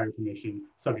without prior permission,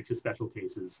 subject to special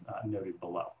cases noted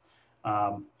below.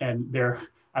 And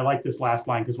I like this last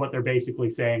line, because what they're basically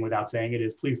saying without saying it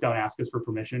is, please don't ask us for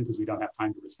permission because we don't have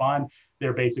time to respond.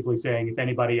 They're basically saying, if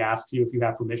anybody asks you if you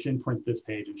have permission, print this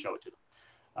page and show it to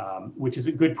them, which is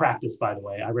a good practice, by the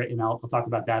way. And I'll talk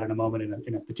about that in a moment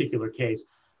in a particular case.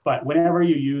 But whenever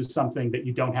you use something that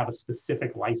you don't have a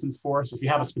specific license for, so if you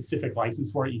have a specific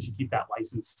license for it, you should keep that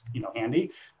license,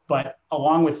 handy. But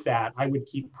along with that, I would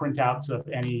keep printouts of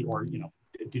any, or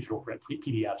digital print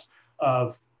PDFs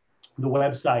of the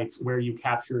websites where you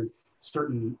captured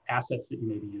certain assets that you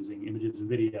may be using, images and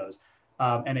videos,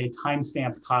 and a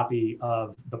time-stamped copy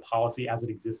of the policy as it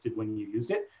existed when you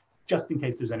used it, just in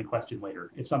case there's any question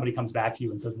later. If somebody comes back to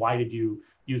you and says, why did you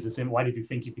use this image? Why did you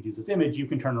think you could use this image? You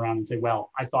can turn around and say, well,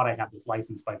 I thought I had this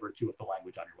license by virtue of the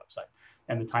language on your website.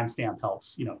 And the timestamp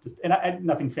helps, and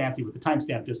nothing fancy with the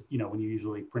timestamp, just, when you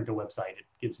usually print a website, it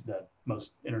gives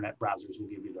most internet browsers will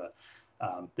give you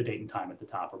the date and time at the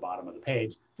top or bottom of the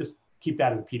page. Just keep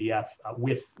that as a PDF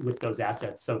with those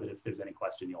assets so that if there's any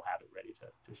question, you'll have it ready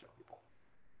to show people.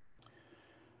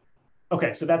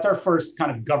 Okay, so that's our first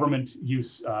kind of government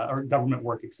use or government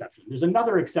work exception. There's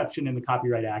another exception in the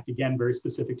Copyright Act, again, very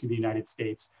specific to the United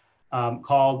States,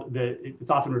 called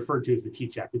it's often referred to as the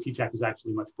Teach Act. The Teach Act is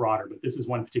actually much broader, but this is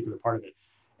one particular part of it.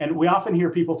 And we often hear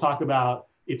people talk about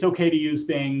it's okay to use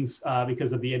things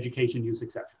because of the education use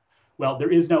exception. Well,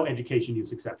 there is no education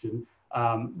use exception.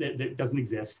 That doesn't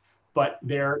exist. But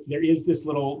there is this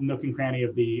little nook and cranny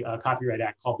of the Copyright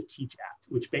Act called the Teach Act,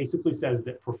 which basically says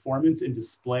that performance and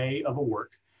display of a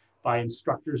work by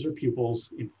instructors or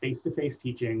pupils in face-to-face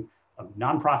teaching of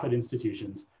nonprofit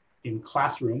institutions in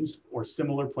classrooms or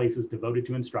similar places devoted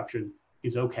to instruction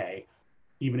is okay,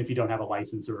 even if you don't have a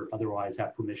license or otherwise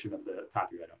have permission of the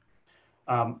copyright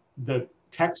owner. The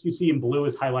text you see in blue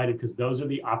is highlighted because those are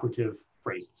the operative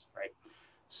phrases, right?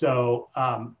 So,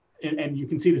 and you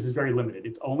can see this is very limited.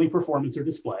 It's only performance or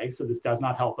display. So this does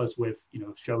not help us with,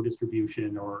 show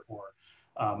distribution or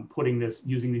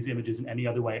using these images in any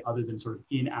other way other than sort of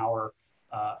in our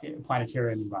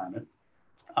planetarium environment.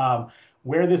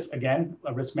 Where this, again,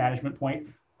 a risk management point,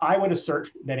 I would assert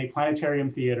that a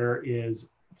planetarium theater is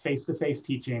face-to-face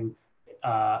teaching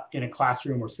in a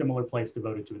classroom or similar place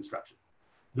devoted to instruction.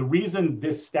 The reason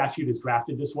this statute is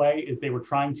drafted this way is they were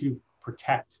trying to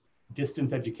protect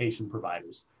distance education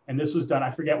providers. And this was done,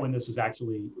 I forget when this was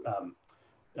actually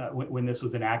when this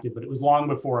was enacted, but it was long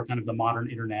before kind of the modern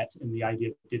internet and the idea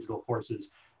of digital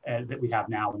courses that we have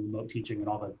now in remote teaching and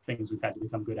all the things we've had to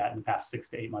become good at in the past 6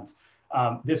 to 8 months.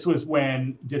 This was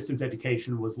when distance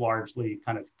education was largely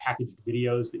kind of packaged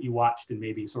videos that you watched and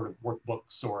maybe sort of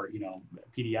workbooks or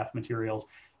PDF materials.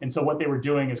 And so what they were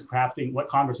doing is crafting, what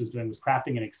Congress was doing was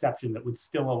crafting an exception that would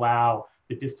still allow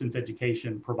the distance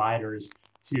education providers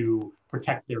to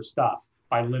protect their stuff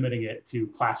by limiting it to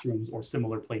classrooms or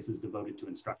similar places devoted to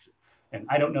instruction. And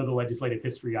I don't know the legislative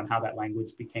history on how that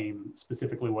language became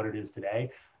specifically what it is today,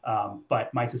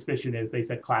 but my suspicion is they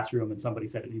said classroom and somebody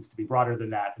said it needs to be broader than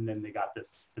that, and then they got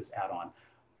this add-on.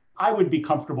 I would be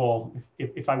comfortable,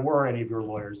 if I were any of your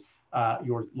lawyers,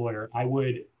 your lawyer, I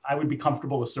would be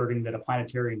comfortable asserting that a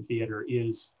planetarium theater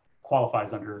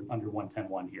qualifies under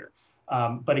 110.1 here.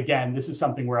 But again, this is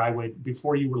something where I would,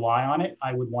 before you rely on it,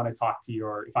 I would want to talk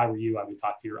to if I were you, I would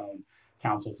talk to your own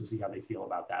counsel to see how they feel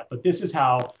about that. But this is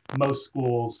how most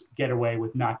schools get away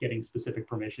with not getting specific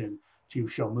permission to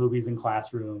show movies in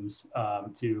classrooms,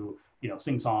 to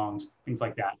sing songs, things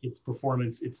like that. It's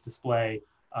performance, it's display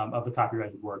of the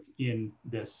copyrighted work in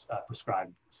this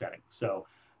prescribed setting. So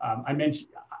I mentioned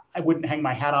I wouldn't hang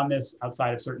my hat on this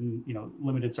outside of certain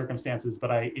limited circumstances,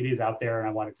 but it is out there, and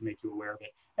I wanted to make you aware of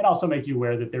it, and also make you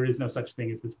aware that there is no such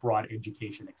thing as this broad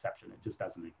education exception. It just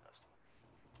doesn't exist.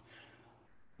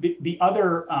 The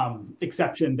other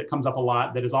exception that comes up a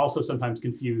lot that is also sometimes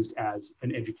confused as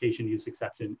an education use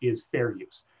exception is fair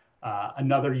use.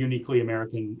 Another uniquely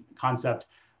American concept.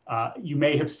 You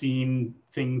may have seen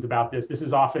things about this. This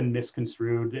is often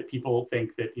misconstrued, that people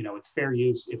think that it's fair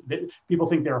use. People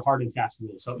think there are hard and fast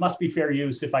rules. So it must be fair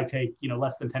use if I take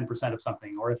less than 10% of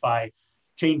something, or if I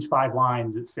change 5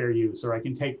 lines, it's fair use, or I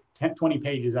can take 20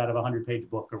 pages out of a 100-page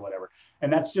book or whatever.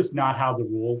 And that's just not how the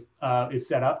rule is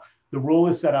set up. The rule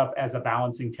is set up as a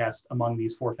balancing test among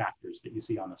these 4 factors that you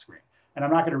see on the screen. And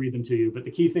I'm not going to read them to you, but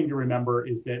the key thing to remember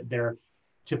is that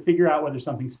to figure out whether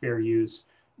something's fair use,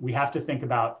 we have to think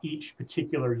about each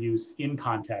particular use in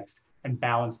context and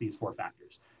balance these 4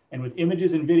 factors. And with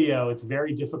images and video, it's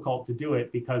very difficult to do it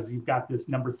because you've got this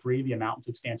number 3, the amount and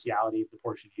substantiality of the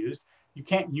portion used. You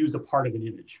can't use a part of an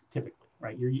image typically,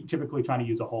 right? You're typically trying to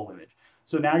use a whole image.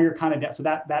 So now you're kind of, so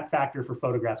that factor for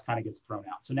photographs kind of gets thrown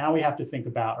out. So now we have to think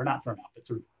about, or not thrown out, but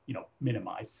sort of,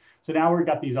 minimized. So now we've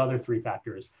got these other 3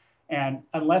 factors. And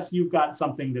unless you've got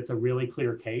something that's a really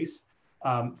clear case,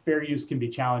 fair use can be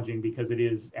challenging because it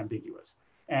is ambiguous.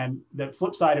 And the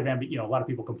flip side of a lot of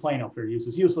people complain, oh, fair use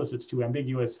is useless, it's too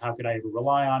ambiguous, how could I ever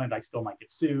rely on it? I still might get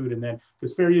sued. And then,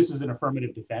 because fair use is an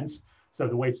affirmative defense. So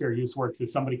the way fair use works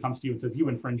is somebody comes to you and says, you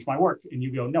infringed my work. And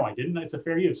you go, no, I didn't, it's a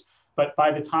fair use. But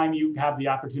by the time you have the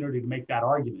opportunity to make that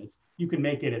argument, you can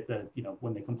make it at the,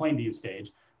 when they complain to you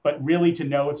stage. But really, to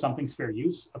know if something's fair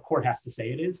use, a court has to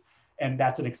say it is. And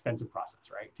that's an expensive process,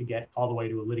 right? To get all the way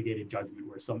to a litigated judgment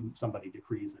where somebody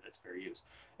decrees that it's fair use.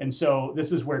 And so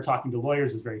this is where talking to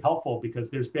lawyers is very helpful, because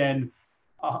there's been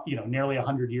nearly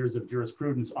 100 years of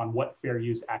jurisprudence on what fair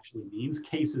use actually means,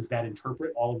 cases that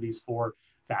interpret all of these 4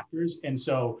 factors. And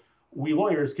so we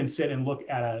lawyers can sit and look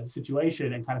at a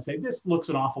situation and kind of say, this looks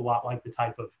an awful lot like the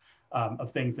type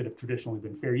of things that have traditionally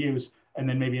been fair use. And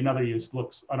then maybe another use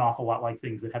looks an awful lot like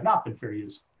things that have not been fair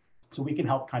use. So we can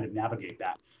help kind of navigate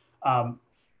that.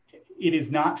 It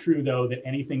is not true, though, that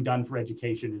anything done for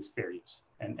education is fair use.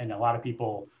 And a lot of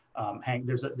people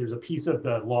there's a piece of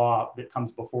the law that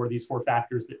comes before these 4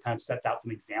 factors that kind of sets out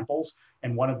some examples.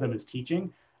 And one of them is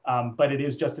teaching, but it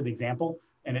is just an example.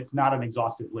 And it's not an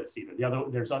exhaustive list either.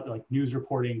 There's like news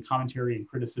reporting, commentary, and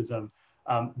criticism.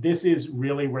 This is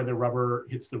really where the rubber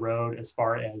hits the road as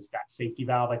far as that safety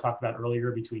valve I talked about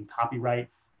earlier between copyright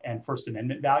and First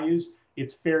Amendment values.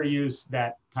 It's fair use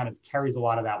that kind of carries a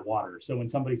lot of that water. So when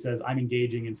somebody says, I'm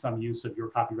engaging in some use of your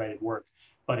copyrighted work,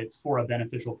 but it's for a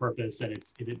beneficial purpose and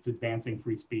it's advancing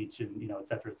free speech and et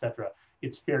cetera,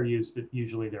 it's fair use that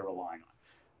usually they're relying on.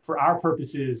 For our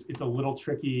purposes, it's a little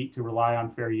tricky to rely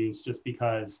on fair use just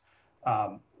because,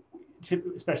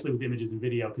 especially with images and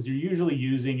video, because you're usually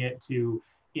using it to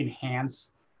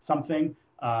enhance something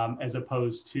as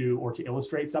opposed to, or to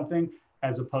illustrate something,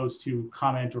 as opposed to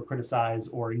comment or criticize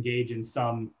or engage in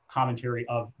some commentary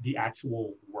of the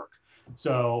actual work.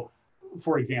 So,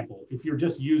 for example, if you're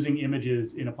just using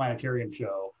images in a planetarium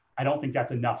show, I don't think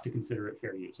that's enough to consider it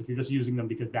fair use. If you're just using them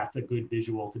because that's a good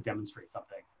visual to demonstrate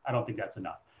something, I don't think that's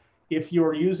enough. If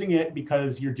you're using it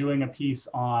because you're doing a piece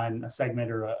on a segment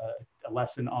or a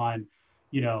lesson on,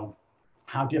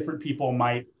 how different people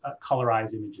might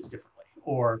colorize images differently,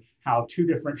 or how 2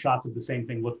 different shots of the same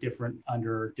thing look different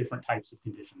under different types of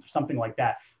conditions, or something like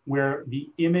that, where the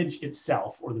image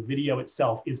itself or the video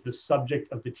itself is the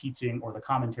subject of the teaching or the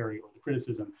commentary or the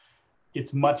criticism,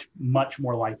 it's much, much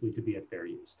more likely to be at fair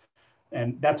use.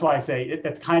 And that's why I say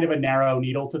that's kind of a narrow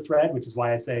needle to thread, which is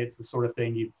why I say it's the sort of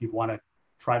thing you'd want to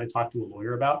try to talk to a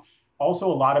lawyer about.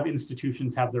 Also, a lot of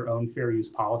institutions have their own fair use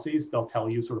policies. They'll tell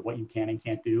you sort of what you can and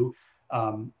can't do.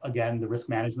 Again, the risk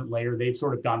management layer, they've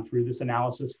sort of gone through this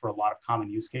analysis for a lot of common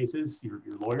use cases, your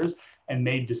lawyers, and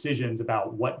made decisions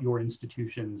about what your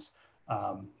institution's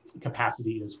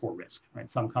capacity is for risk,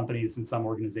 right? Some companies and some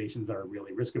organizations are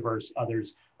really risk averse,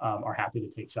 others are happy to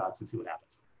take shots and see what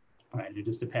happens. Right, it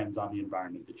just depends on the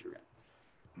environment that you're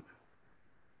in.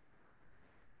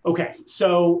 Okay,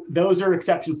 so those are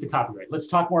exceptions to copyright. Let's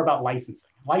talk more about licensing.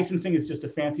 Licensing is just a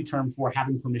fancy term for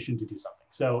having permission to do something.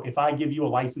 So if I give you a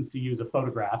license to use a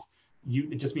photograph,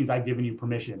 it just means I've given you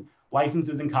permission.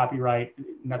 Licenses in copyright,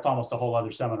 and that's almost a whole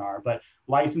other seminar, but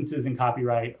licenses in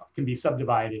copyright can be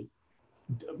subdivided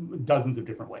dozens of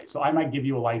different ways. So I might give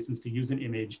you a license to use an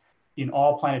image in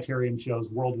all planetarium shows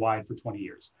worldwide for 20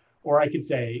 years. Or I could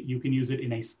say you can use it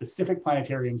in a specific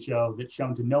planetarium show that's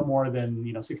shown to no more than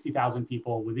 60,000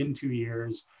 people within 2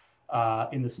 years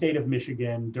in the state of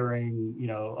Michigan during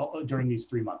during these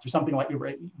 3 months or something like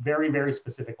very, very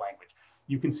specific language.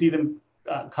 You can see them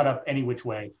cut up any which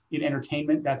way. In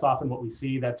entertainment, that's often what we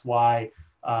see. That's why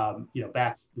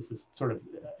this is sort of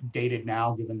dated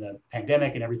now given the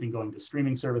pandemic and everything going to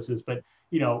streaming services, but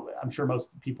I'm sure most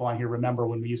people on here remember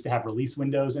when we used to have release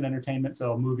windows in entertainment.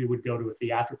 So a movie would go to a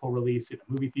theatrical release in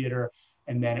a movie theater,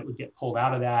 and then it would get pulled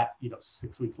out of that,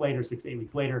 6 weeks later, 6 to 8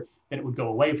 weeks later, then it would go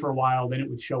away for a while, then it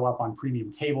would show up on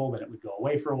premium cable, then it would go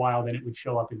away for a while, then it would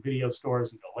show up in video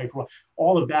stores and go away for a while.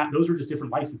 All of that, those were just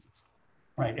different licenses,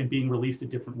 right? And being released at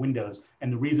different windows. And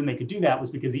the reason they could do that was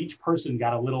because each person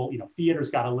got a little, theaters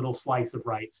got a little slice of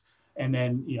rights. And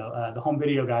then, the home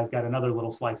video guys got another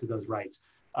little slice of those rights.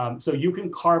 So you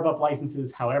can carve up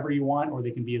licenses however you want, or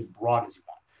they can be as broad as you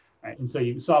want, right? And so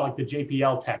you saw like the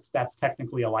JPL text, that's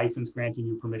technically a license granting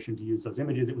you permission to use those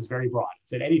images. It was very broad. It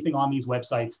said anything on these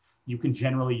websites you can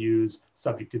generally use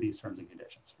subject to these terms and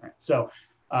conditions, right? So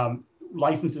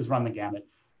licenses run the gamut.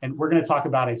 And we're going to talk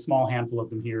about a small handful of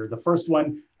them here. The first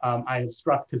one I have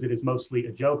struck because it is mostly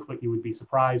a joke, but you would be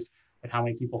surprised at how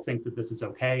many people think that this is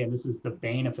okay. And this is the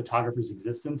bane of photographers'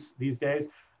 existence these days.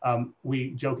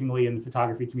 We jokingly in the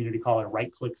photography community call it a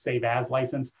right-click save as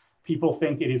license. People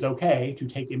think it is okay to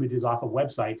take images off of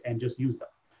websites and just use them.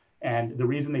 And the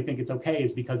reason they think it's okay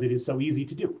is because it is so easy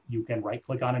to do. You can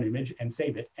right-click on an image and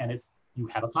save it, and you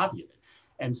have a copy of it.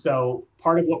 And so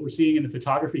part of what we're seeing in the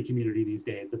photography community these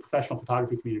days, the professional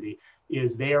photography community,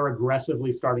 is they are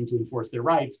aggressively starting to enforce their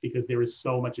rights because there is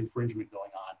so much infringement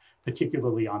going on,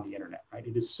 particularly on the internet, right?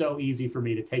 It is so easy for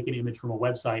me to take an image from a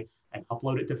website and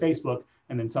upload it to Facebook,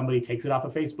 and then somebody takes it off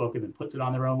of Facebook and then puts it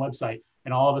on their own website,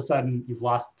 and all of a sudden you've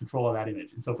lost control of that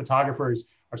image. And so photographers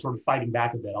are sort of fighting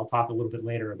back a bit. I'll talk a little bit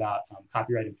later about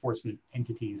copyright enforcement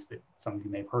entities that some of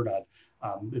you may have heard of.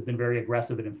 They've been very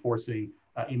aggressive at enforcing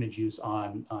image use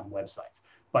on websites.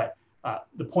 But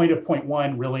the point of point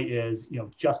one really is,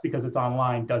 just because it's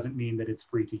online doesn't mean that it's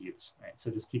free to use, right?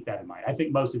 So just keep that in mind. I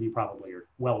think most of you probably are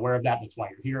well aware of that. That's why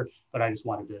you're here, but I just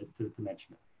wanted to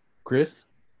mention it. Chris?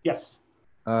 Yes.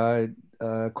 A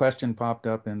question popped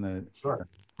up Sure.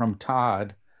 From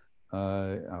Todd.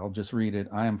 I'll just read it.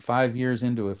 I am 5 years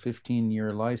into a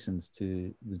 15-year license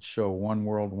to the show One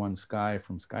World, One Sky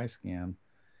from Skyscan.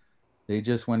 They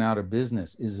just went out of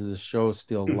business. Is the show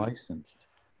still licensed?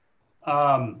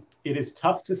 It is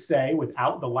tough to say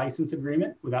without the license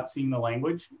agreement, without seeing the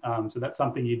language. So that's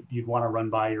something you'd want to run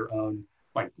by your own,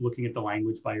 like looking at the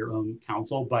language by your own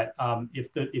counsel. But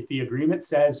if the agreement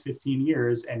says 15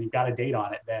 years and you've got a date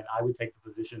on it, then I would take the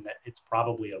position that it's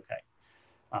probably okay.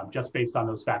 Just based on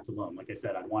those facts alone. Like I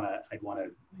said, you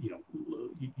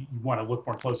want to look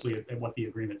more closely at what the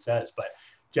agreement says. But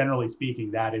generally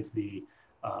speaking, that is the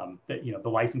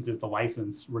license is the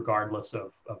license, regardless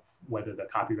of whether the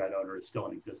copyright owner is still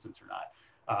in existence or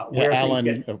not.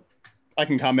 Alan, I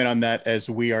can comment on that as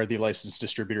we are the licensed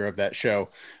distributor of that show.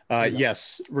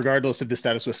 Yes, regardless of the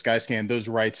status with Skyscan, those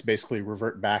rights basically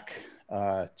revert back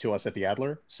to us at the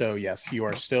Adler. So yes, you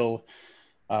are still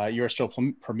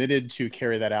permitted to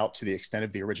carry that out to the extent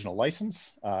of the original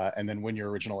license. And then when your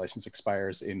original license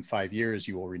expires in 5 years,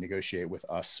 you will renegotiate with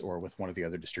us or with one of the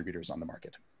other distributors on the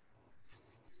market.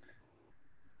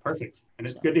 Perfect. And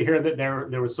it's good to hear that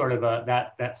there was sort of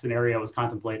that scenario was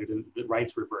contemplated and the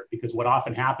rights revert, because what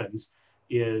often happens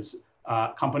is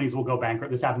companies will go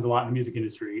bankrupt. This happens a lot in the music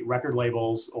industry. Record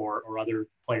labels or other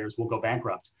players will go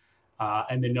bankrupt.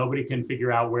 And then nobody can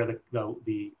figure out where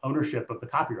the ownership of the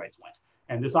copyrights went.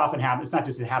 And this often happens, it's not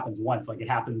just it happens once, like it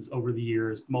happens over the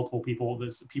years, multiple people,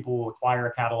 people will acquire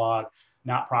a catalog,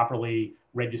 not properly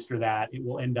register that. It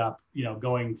will end up,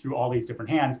 going through all these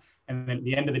different hands. And then at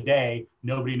the end of the day,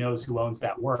 nobody knows who owns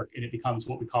that work. And it becomes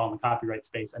what we call in the copyright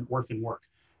space an orphan work,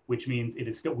 which means it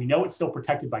is still, we know it's still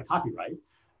protected by copyright,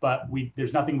 but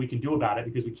there's nothing we can do about it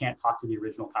because we can't talk to the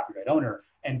original copyright owner.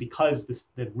 And because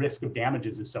the risk of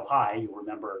damages is so high, you'll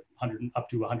remember up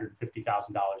to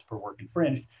 $150,000 per work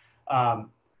infringed,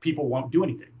 people won't do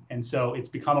anything. And so it's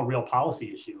become a real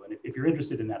policy issue. And if you're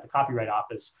interested in that, the Copyright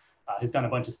Office has done a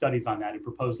bunch of studies on that and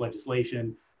proposed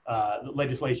legislation. The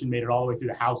legislation made it all the way through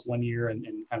the House one year and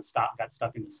kind of got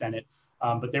stuck in the Senate.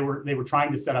 But they were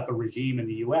trying to set up a regime in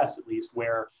the US, at least,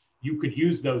 where you could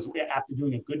use those after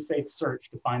doing a good faith search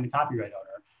to find the copyright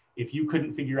owner. If you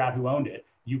couldn't figure out who owned it,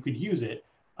 you could use it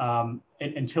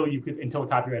until a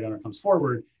copyright owner comes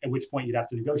forward, at which point you'd have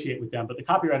to negotiate with them. But the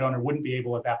copyright owner wouldn't be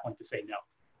able at that point to say no.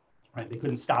 Right? They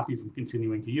couldn't stop you from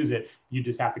continuing to use it. You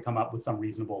just have to come up with some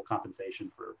reasonable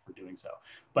compensation for doing so.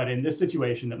 But in this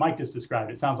situation that Mike just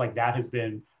described, it sounds like that has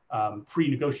been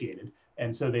pre-negotiated.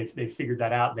 And so they've figured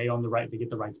that out. They own the right, they get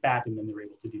the rights back, and then they're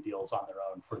able to do deals on their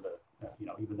own for the,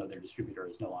 even though their distributor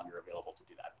is no longer available to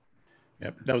do that.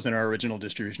 Yep, that was in our original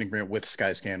distribution agreement with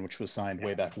Skyscan, which was signed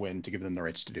way back when to give them the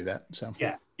rights to do that. So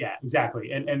yeah,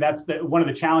 exactly. And that's one of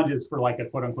the challenges for like a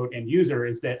quote unquote end user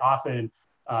is that often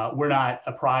we're not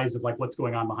apprised of like what's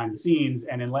going on behind the scenes.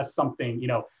 And unless something,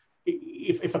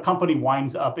 if a company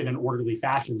winds up in an orderly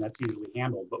fashion, that's usually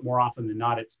handled. But more often than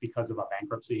not, it's because of a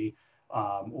bankruptcy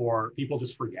or people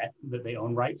just forget that they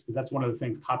own rights, because that's one of the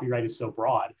things. Copyright is so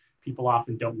broad, people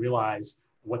often don't realize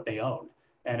what they own.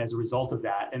 And as a result of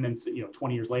that, and then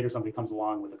 20 years later, somebody comes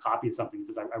along with a copy of something and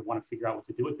says, I want to figure out what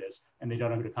to do with this, and they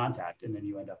don't know who to contact, and then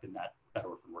you end up in that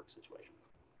orphan work situation.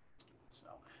 So,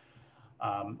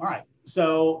 all right.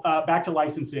 So back to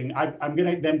licensing. I'm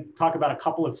going to then talk about a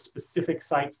couple of specific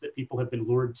sites that people have been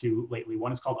lured to lately.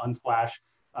 One is called Unsplash.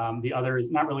 The other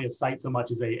is not really a site so much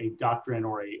as a doctrine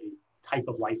or a type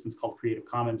of license called Creative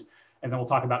Commons. And then we'll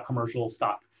talk about commercial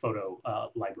stock photo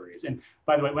libraries. And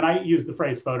by the way, when I use the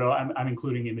phrase photo, I'm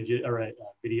including images or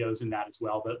videos in that as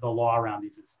well. The law around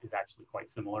these is actually quite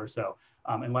similar. So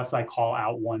unless I call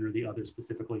out one or the other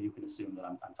specifically, you can assume that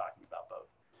I'm talking about both.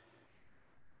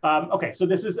 Okay, so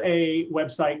this is a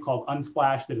website called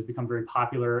Unsplash that has become very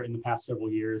popular in the past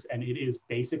several years. And it is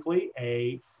basically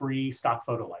a free stock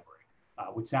photo library,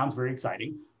 which sounds very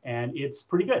exciting. And it's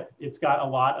pretty good. It's got a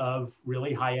lot of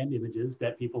really high-end images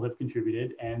that people have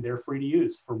contributed, and they're free to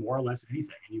use for more or less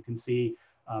anything. And you can see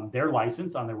their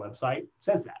license on their website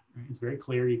says that. It's very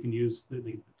clear. You can use,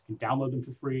 you can download them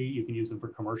for free. You can use them for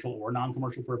commercial or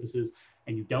non-commercial purposes,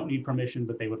 and you don't need permission,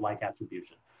 but they would like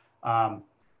attribution.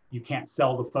 You can't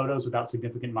sell the photos without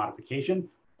significant modification.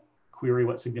 Query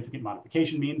what significant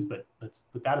modification means, but let's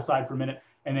put that aside for a minute.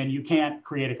 And then you can't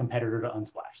create a competitor to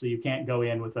Unsplash. So you can't go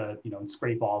in with and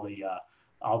scrape all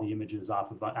the images out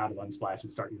of Unsplash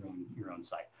and start your own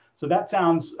site. So that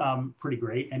sounds pretty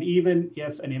great. And even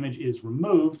if an image is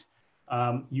removed,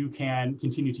 you can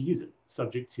continue to use it,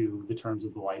 subject to the terms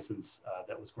of the license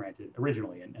that was granted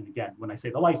originally. And again, when I say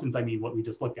the license, I mean what we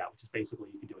just looked at, which is basically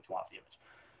you can do what you want with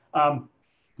the image.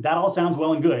 That all sounds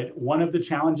well and good. One of the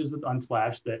challenges with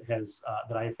Unsplash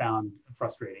that I have found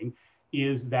frustrating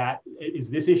is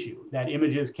this issue that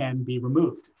images can be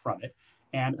removed from it.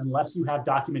 And unless you have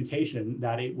documentation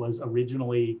that it was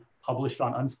originally published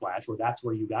on Unsplash, or that's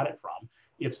where you got it from,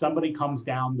 if somebody comes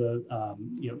down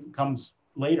comes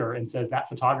later and says that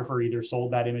photographer either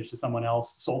sold that image to someone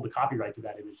else, sold the copyright to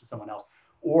that image to someone else,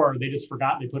 or they just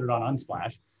forgot they put it on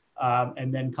Unsplash,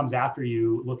 and then comes after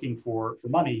you looking for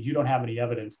money, you don't have any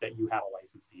evidence that you have a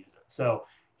license to use it. So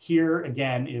here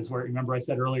again is where, remember I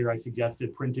said earlier, I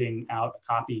suggested printing out a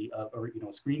copy of, or a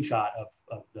screenshot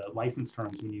of the license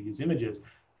terms when you use images.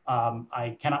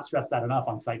 I cannot stress that enough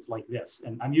on sites like this.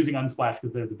 And I'm using Unsplash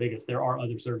because they're the biggest. There are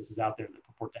other services out there that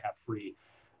purport to have free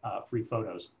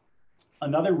photos.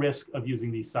 Another risk of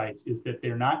using these sites is that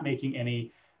they're not making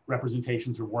any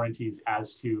representations or warranties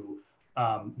as to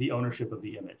the ownership of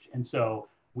the image. And so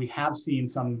we have seen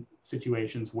some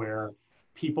situations where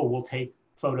people will take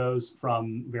photos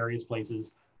from various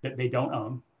places that they don't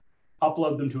own,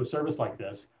 upload them to a service like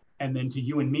this, and then to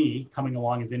you and me coming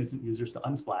along as innocent users to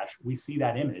Unsplash, we see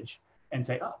that image and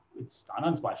say, oh, it's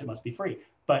on Unsplash, it must be free.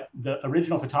 But the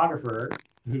original photographer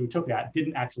who took that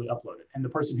didn't actually upload it. And the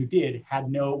person who did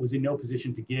was in no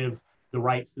position to give the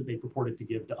rights that they purported to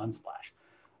give to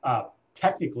Unsplash.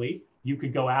 Technically, you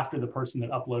could go after the person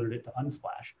that uploaded it to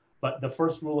Unsplash, but the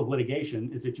first rule of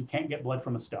litigation is that you can't get blood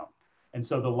from a stone. And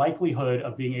so the likelihood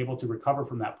of being able to recover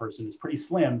from that person is pretty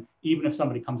slim, even if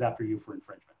somebody comes after you for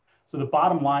infringement. So the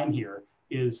bottom line here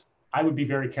is I would be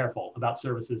very careful about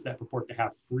services that purport to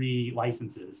have free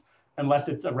licenses, unless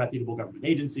it's a reputable government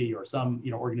agency or some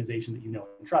organization that you know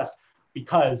and trust,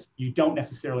 because you don't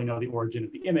necessarily know the origin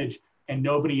of the image, and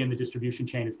nobody in the distribution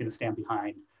chain is going to stand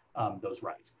behind those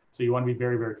rights. So you want to be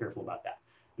very, very careful about that.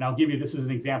 And I'll give you, this is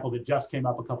an example that just came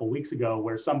up a couple of weeks ago,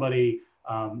 where somebody,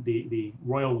 some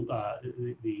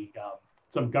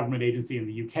government agency in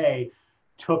the UK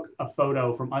took a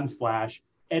photo from Unsplash,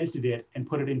 edited it, and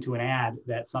put it into an ad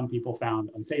that some people found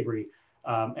unsavory,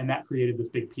 and that created this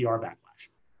big PR backlash.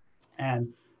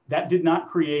 And that did not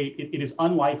create, it is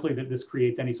unlikely that this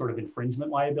creates any sort of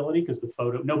infringement liability, because the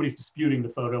photo, nobody's disputing the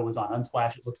photo was on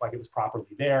Unsplash. It looked like it was properly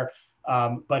there,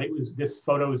 but this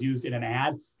photo was used in an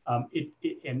ad, and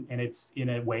it's in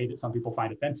a way that some people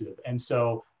find offensive. And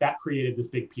so that created this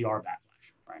big PR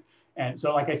backlash, right? And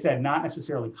so, like I said, not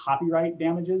necessarily copyright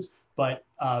damages, but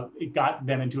it got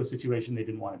them into a situation they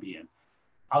didn't want to be in.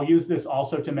 I'll use this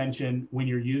also to mention, when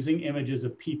you're using images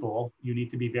of people, you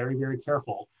need to be very, very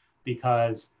careful,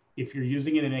 because if you're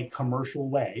using it in a commercial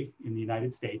way in the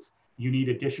United States, you need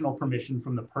additional permission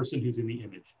from the person who's in the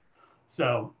image.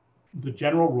 So the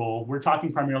general rule, we're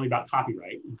talking primarily about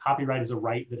copyright, and copyright is a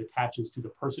right that attaches to the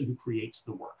person who creates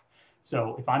the work.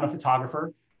 So if I'm a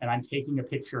photographer and I'm taking a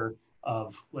picture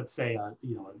of, let's say,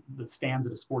 the stands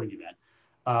at a sporting event,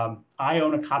 I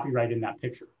own a copyright in that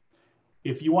picture.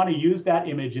 If you want to use that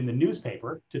image in the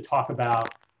newspaper to talk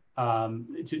about the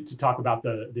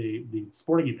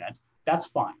sporting event, that's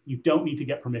fine. You don't need to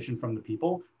get permission from the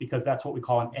people, because that's what we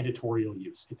call an editorial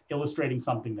use. It's illustrating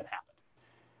something that happened.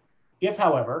 If,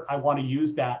 however, I want to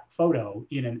use that photo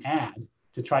in an ad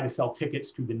to try to sell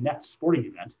tickets to the next sporting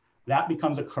event, that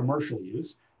becomes a commercial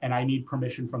use, and I need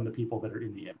permission from the people that are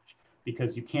in the image.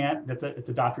 Because you can't, it's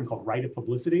a doctrine called right of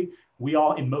publicity. We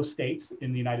all, in most states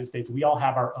in the United States, we all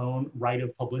have our own right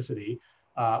of publicity.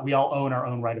 We all own our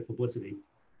own right of publicity,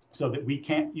 so that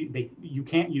you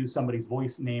can't use somebody's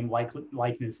voice, name,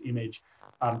 likeness, image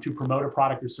to promote a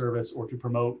product or service, or to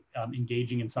promote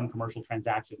engaging in some commercial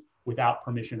transaction without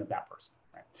permission of that person.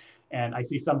 Right? And I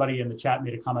see somebody in the chat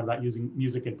made a comment about using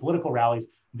music in political rallies.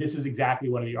 This is exactly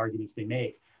one of the arguments they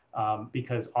make.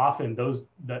 Because often those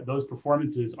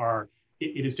performances are,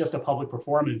 it is just a public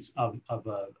performance of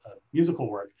a musical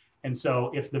work. And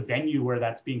so if the venue where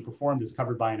that's being performed is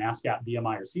covered by an ASCAP,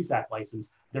 BMI, or CSAC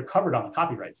license, they're covered on the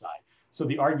copyright side. So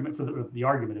the argument for the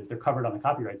argument is they're covered on the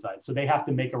copyright side. So they have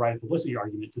to make a right of publicity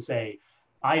argument to say,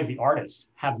 I, as the artist,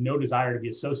 have no desire to be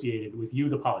associated with you,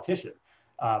 the politician.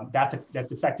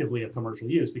 That's effectively a commercial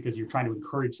use, because you're trying to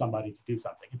encourage somebody to do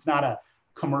something. It's not a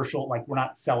commercial, like we're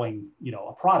not selling,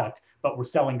 a product, but we're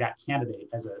selling that candidate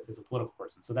as a political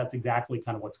person. So that's exactly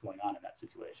kind of what's going on in that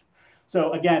situation.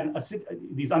 So again,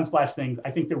 these Unsplash things,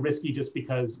 I think they're risky just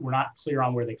because we're not clear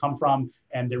on where they come from,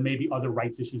 and there may be other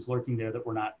rights issues lurking there that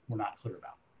we're not clear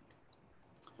about.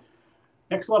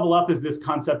 Next level up is this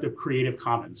concept of Creative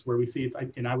Commons, where we see it's,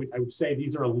 and I would say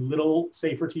these are a little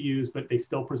safer to use, but they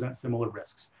still present similar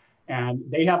risks. And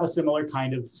they have a similar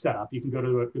kind of setup. You can go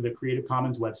to the Creative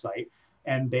Commons website,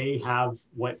 and they have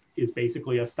what is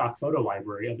basically a stock photo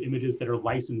library of images that are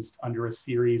licensed under a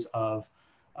series of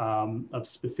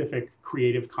specific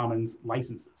Creative Commons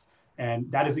licenses.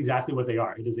 And that is exactly what they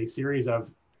are. It is a series of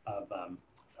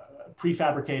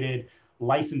prefabricated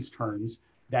license terms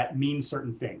that mean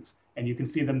certain things. And you can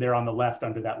see them there on the left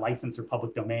under that license or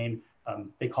public domain.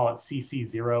 They call it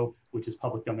CC0, which is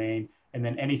public domain. And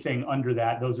then anything under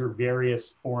that, those are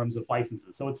various forms of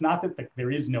licenses. So it's not that there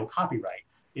is no copyright.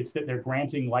 It's that they're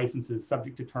granting licenses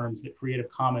subject to terms that Creative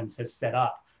Commons has set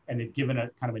up, and they've given a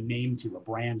kind of a name to, a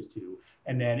brand to.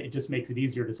 And then it just makes it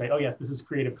easier to say, oh yes, this is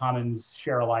Creative Commons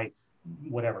share alike,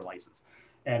 whatever license.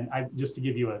 And just to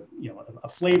give you a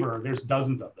flavor, there's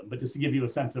dozens of them, but just to give you a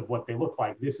sense of what they look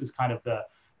like, this is kind of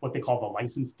what they call the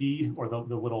license deed, or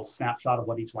the little snapshot of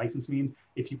what each license means.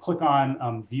 If you click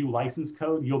on view license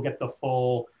code, you'll get the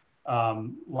full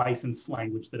license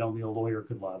language that only a lawyer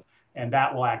could love. And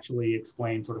that will actually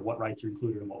explain sort of what rights are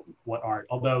included and what aren't.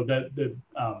 Although the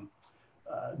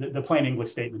plain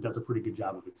English statement does a pretty good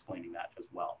job of explaining that as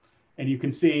well. And you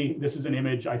can see this is an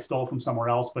image I stole from somewhere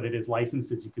else, but it is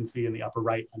licensed, as you can see in the upper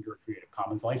right, under a Creative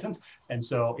Commons license. And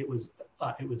so it was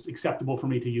acceptable for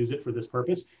me to use it for this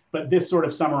purpose. But this sort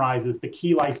of summarizes the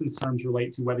key license terms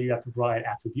relate to whether you have to provide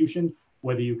attribution,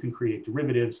 whether you can create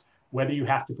derivatives, whether you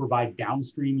have to provide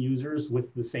downstream users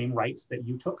with the same rights that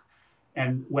you took,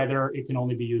 and whether it can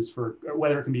only be used for, or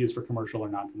whether it can be used for commercial or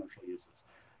non-commercial uses.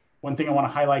 One thing I want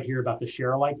to highlight here about the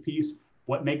share alike piece,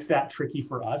 What makes that tricky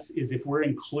for us is if we're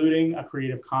including a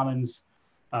Creative Commons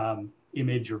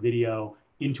image or video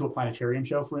into a planetarium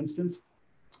show, for instance,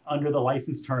 under the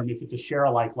license term, if it's a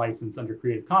share-alike license under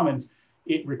Creative Commons,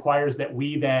 it requires that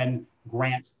we then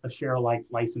grant a share-alike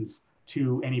license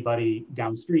to anybody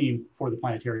downstream for the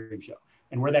planetarium show.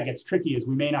 And where that gets tricky is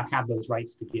we may not have those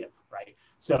rights to give, right?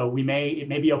 So it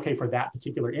may be okay for that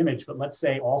particular image, but let's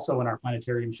say also in our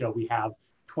planetarium show, we have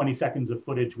 20 seconds of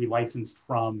footage we licensed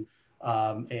from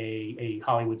a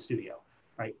Hollywood studio,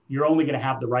 right? You're only gonna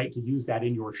have the right to use that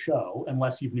in your show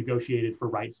unless you've negotiated for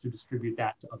rights to distribute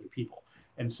that to other people.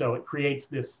 And so it creates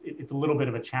this, it's a little bit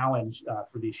of a challenge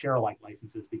for these share-alike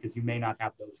licenses because you may not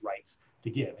have those rights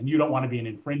to give. And you don't want to be an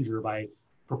infringer by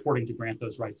purporting to grant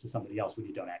those rights to somebody else when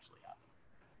you don't actually have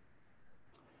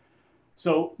them.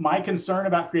 So my concern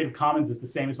about Creative Commons is the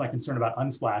same as my concern about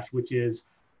Unsplash, which is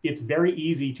it's very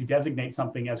easy to designate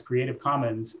something as Creative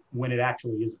Commons when it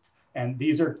actually isn't. And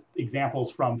these are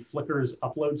examples from Flickr's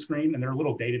upload screen, and they're a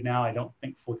little dated now. I don't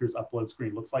think Flickr's upload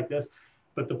screen looks like this.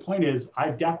 But the point is,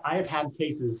 I have had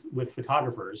cases with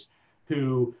photographers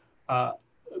who,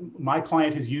 my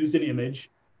client has used an image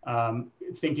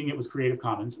thinking it was Creative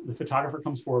Commons. The photographer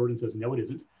comes forward and says, no, it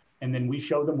isn't. And then we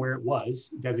show them where it was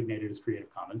designated as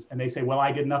Creative Commons. And they say, well,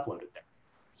 I didn't upload it there.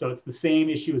 So it's the same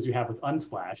issue as you have with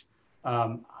Unsplash.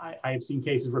 I have seen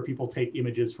cases where people take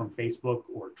images from Facebook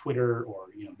or Twitter or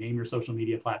name your social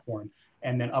media platform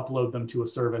and then upload them to a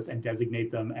service and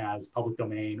designate them as public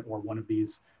domain or one of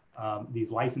these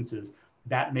licenses.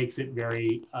 That makes it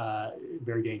very,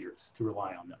 very dangerous to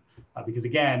rely on them. Because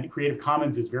again, Creative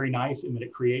Commons is very nice in that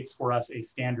it creates for us a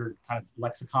standard kind of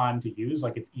lexicon to use.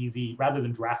 Like it's easy, rather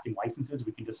than drafting licenses,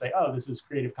 we can just say, oh, this is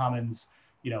Creative Commons,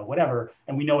 whatever.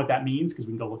 And we know what that means because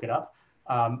we can go look it up.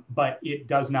 But it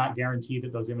does not guarantee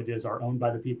that those images are owned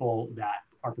by the people that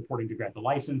are purporting to grant the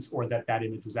license or that that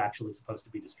image was actually supposed to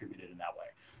be distributed in that way.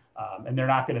 And they're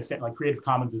not going to stand, like Creative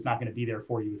Commons is not going to be there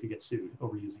for you if you get sued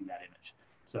over using that image.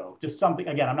 So just something,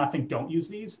 again, I'm not saying don't use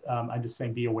these. I'm just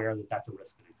saying be aware that that's a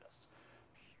risk that exists.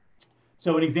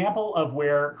 So an example of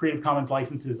where Creative Commons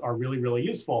licenses are really, really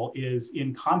useful is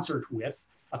in concert with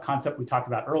a concept we talked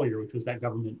about earlier, which was that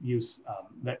government use,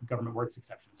 that government works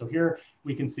exception. So here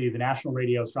we can see the National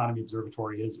Radio Astronomy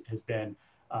Observatory has been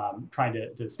trying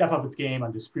to step up its game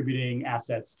on distributing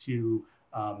assets to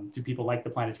people like the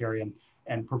Planetarium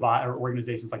and provide, or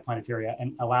organizations like Planetaria,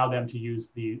 and allow them to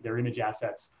use their image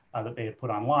assets that they have put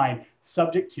online,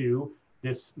 subject to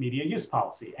this media use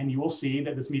policy. And you will see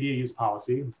that this media use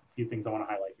policy, a few things I want to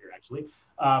highlight here actually,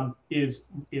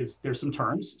 there's some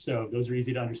terms. So those are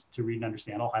easy to read and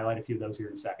understand. I'll highlight a few of those here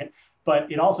in a second.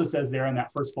 But it also says there in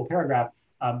that first full paragraph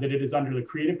that it is under the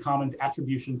Creative Commons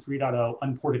Attribution 3.0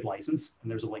 unported license,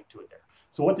 and there's a link to it there.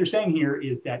 So what they're saying here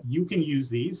is that you can use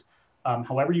these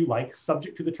however you like,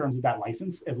 subject to the terms of that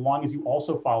license, as long as you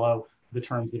also follow the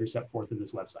terms that are set forth in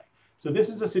this website. So this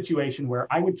is a situation where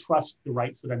I would trust the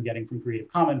rights that I'm getting from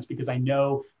Creative Commons because I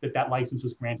know that that license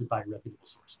was granted by a reputable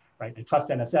source, right? I trust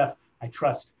NSF, I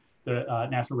trust the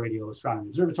National Radio Astronomy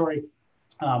Observatory,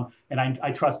 and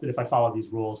I trust that if I follow these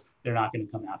rules, they're not going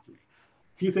to come after me.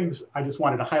 A few things I just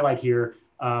wanted to highlight here,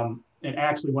 and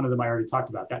actually one of them I already talked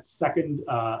about. That second,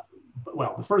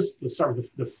 well, let's start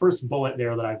with the first bullet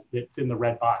there that's in the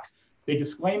red box. They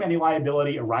disclaim any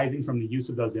liability arising from the use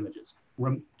of those images.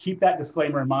 Keep that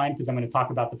disclaimer in mind because I'm going to talk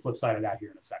about the flip side of that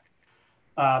here in a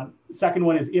second. Second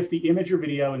one is if the image or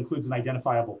video includes an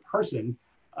identifiable person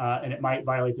and it might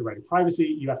violate the right of privacy,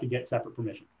 you have to get separate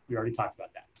permission. We already talked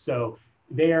about that. So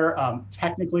there,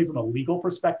 technically from a legal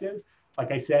perspective,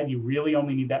 like I said, you really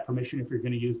only need that permission if you're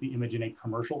going to use the image in a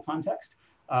commercial context.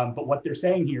 But what they're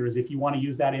saying here is if you want to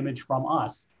use that image from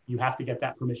us, you have to get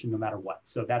that permission no matter what.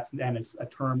 So that's then a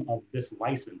term of this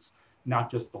license, not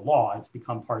just the law. It's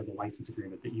become part of the license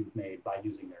agreement that you've made by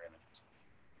using their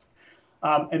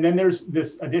images. And then there's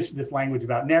this language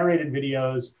about narrated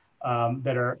videos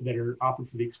that are offered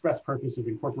for the express purpose of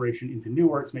incorporation into new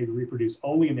works, maybe reproduced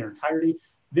only in their entirety.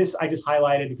 This I just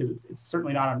highlighted because it's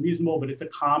certainly not unreasonable, but it's a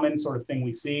common sort of thing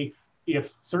we see.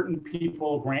 If certain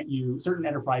people certain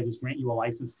enterprises grant you a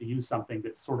license to use something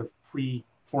that's sort of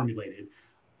pre-formulated,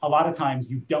 a lot of times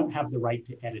you don't have the right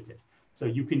to edit it. So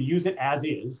you can use it as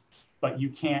is, but you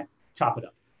can't chop it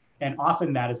up. And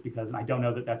often that is because, and I don't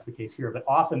know that that's the case here, but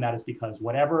often that is because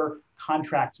whatever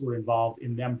contracts were involved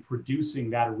in them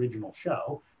producing that original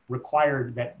show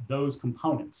required that those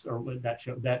components or that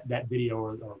show, that video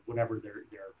or whatever they're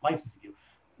licensing you,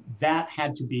 that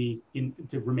had to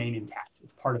remain intact.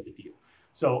 It's part of the deal.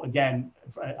 So again,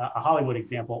 a Hollywood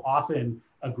example, often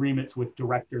agreements with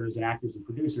directors and actors and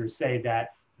producers say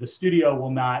that The studio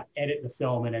will not edit the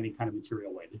film in any kind of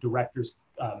material way. The directors,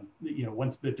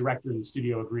 once the director and the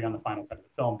studio agree on the final cut of the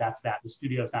film, that's that. The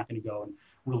studio is not going to go and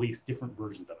release different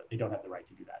versions of it. They don't have the right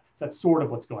to do that. So that's sort of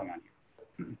what's going on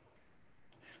here.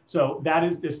 So that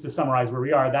is, just to summarize where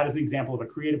we are, that is an example of a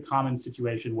Creative Commons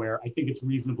situation where I think it's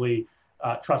reasonably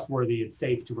trustworthy and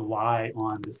safe to rely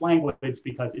on this language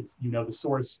because it's, the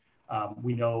source,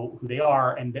 we know who they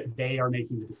are, and that they are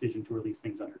making the decision to release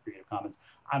things under Creative Commons.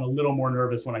 I'm a little more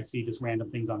nervous when I see just random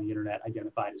things on the internet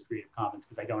identified as Creative Commons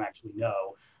because I don't actually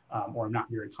know, or I'm not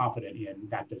very confident in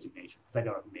that designation because I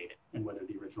don't know who made it and whether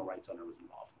the original rights owner was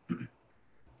involved.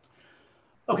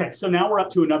 Okay, so now we're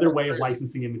up to another way of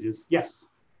licensing images. Yes.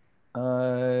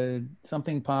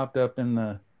 Something popped up in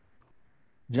the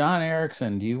John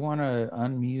Erickson. Do you want to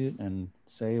unmute and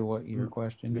say what your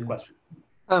question is? Good question.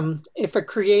 If a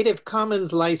Creative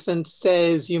Commons license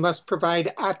says you must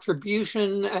provide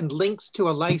attribution and links to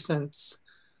a license,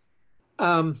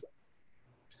 is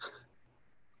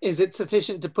it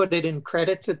sufficient to put it in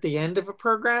credits at the end of a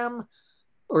program?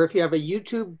 Or if you have a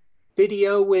YouTube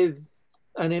video with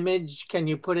an image, can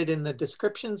you put it in the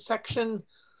description section?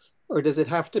 Or does it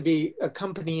have to be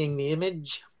accompanying the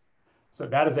image? So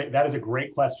that is a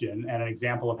great question and an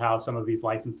example of how some of these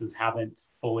licenses haven't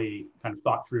fully kind of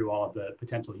thought through all of the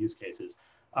potential use cases.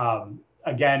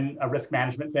 Again, a risk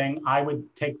management thing. I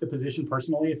would take the position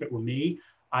personally, if it were me,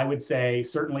 I would say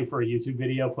certainly for a YouTube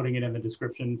video, putting it in the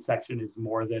description section is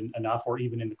more than enough, or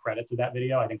even in the credits of that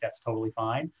video. I think that's totally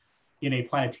fine. In a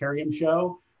Planetarium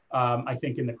show, I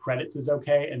think in the credits is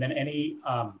okay. And then any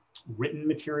written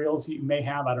materials you may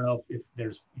have, I don't know if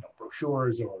there's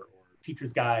brochures or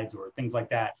teacher's guides or things like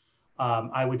that,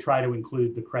 I would try to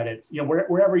include the credits.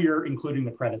 Wherever you're including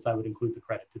the credits, I would include the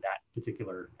credit to that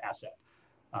particular asset.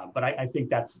 But I think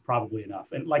that's probably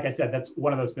enough. And like I said, that's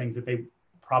one of those things that they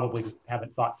probably just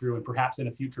haven't thought through, and perhaps in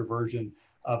a future version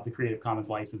of the Creative Commons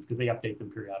license, because they update them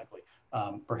periodically,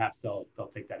 perhaps they'll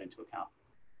take that into account.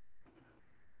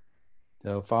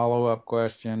 So follow-up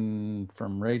question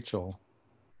from Rachel.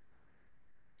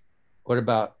 What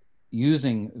about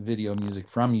using video music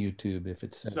from YouTube if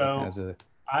it says it has a...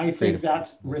 I think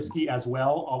that's risky as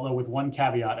well, although with one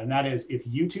caveat, and that is if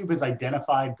YouTube has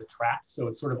identified the track, so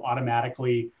it's sort of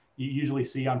automatically, you usually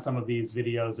see on some of these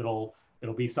videos, it'll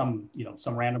be some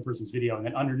random person's video, and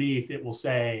then underneath it will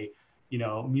say,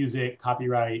 music,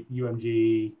 copyright,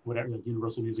 UMG, whatever, the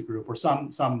Universal Music Group, or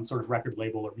some sort of record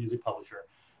label or music publisher.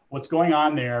 What's going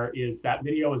on there is that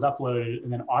video is uploaded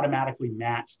and then automatically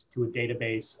matched to a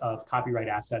database of copyright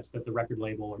assets that the record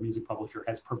label or music publisher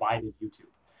has provided YouTube.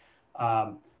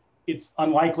 It's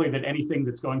unlikely that anything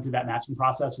that's going through that matching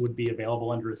process would be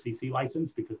available under a CC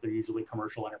license because they're usually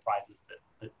commercial enterprises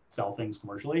that sell things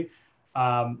commercially.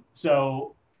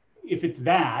 So if it's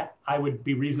that, I would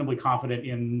be reasonably confident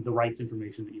in the rights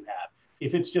information that you have.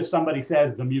 If it's just somebody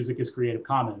says the music is Creative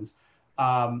Commons,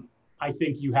 I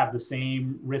think you have the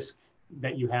same risk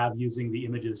that you have using the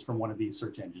images from one of these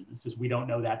search engines. It's just we don't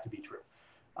know that to be true.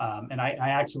 And I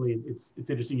actually, it's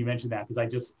interesting you mentioned that because I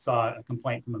just saw a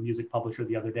complaint from a music publisher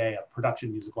the other day, a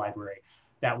production music library,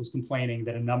 that was complaining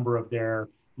that a number of their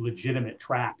legitimate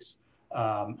tracks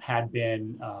had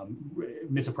been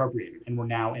misappropriated and were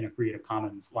now in a Creative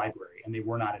Commons library, and they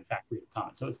were not in fact Creative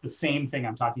Commons. So it's the same thing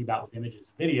I'm talking about with images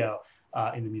and video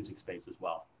in the music space as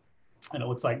well. And it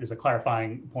looks like there's a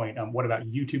clarifying point. What about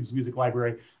YouTube's music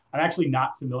library? I'm actually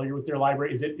not familiar with their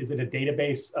library. Is it a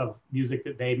database of music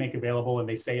that they make available and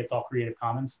they say it's all Creative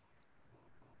Commons?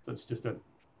 So it's just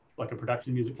like a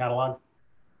production music catalog?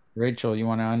 Rachel, you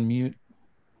want to unmute?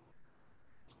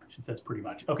 She says pretty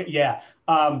much. Okay, yeah.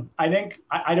 I think,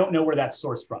 I don't know where that's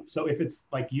sourced from. So if it's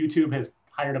like YouTube has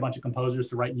hired a bunch of composers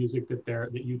to write music that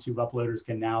YouTube uploaders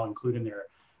can now include in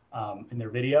their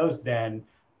videos, then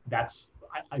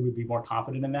I would be more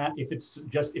confident in that. If it's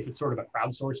sort of a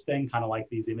crowdsourced thing, kind of like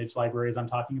these image libraries I'm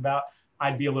talking about,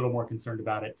 I'd be a little more concerned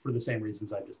about it for the same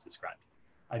reasons I just described.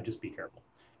 I'd just be careful.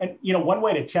 And one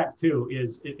way to check too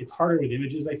is it's harder with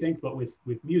images, I think, but with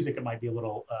music it might be a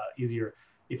little easier.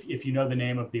 If you know the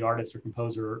name of the artist or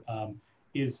composer,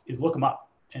 is look them up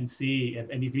and see,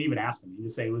 and you can even ask them. You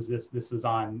just say, this was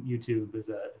on YouTube as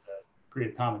a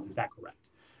Creative Commons? Is that correct?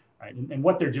 Right. And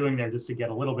what they're doing there, just to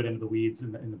get a little bit into the weeds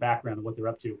in the background of what they're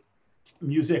up to,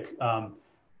 music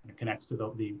connects to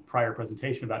the prior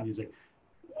presentation about music.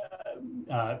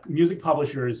 Music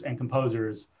publishers and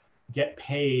composers get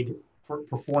paid for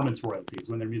performance royalties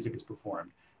when their music is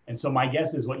performed. And so my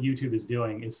guess is what YouTube is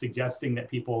doing is suggesting that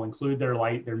people include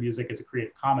their music as a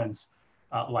Creative Commons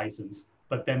license,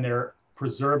 but then they're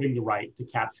preserving the right to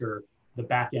capture the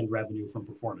back-end revenue from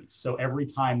performance. So every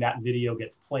time that video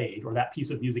gets played or that piece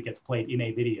of music gets played in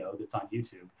a video that's on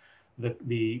YouTube,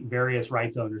 the various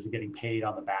rights owners are getting paid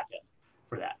on the back end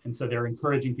for that. And so they're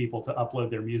encouraging people to upload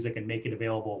their music and make it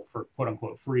available for quote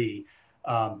unquote free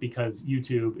because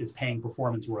YouTube is paying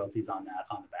performance royalties on that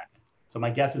on the back end. So my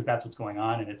guess is that's what's going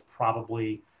on, and it's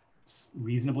probably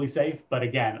reasonably safe. But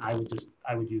again, I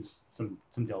would use some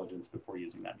diligence before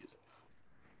using that music.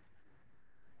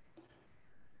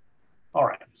 All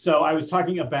right, so I was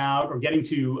talking about or getting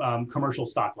to commercial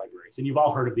stock libraries, and you've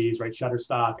all heard of these, right?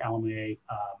 Shutterstock, Alamo,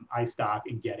 iStock,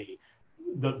 and Getty,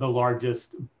 the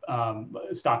largest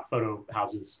stock photo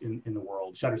houses in the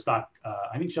world. Shutterstock,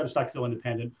 I think Shutterstock's still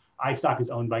independent. iStock is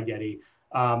owned by Getty.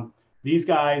 These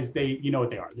guys, you know what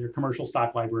they are. They're commercial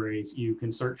stock libraries. You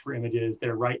can search for images.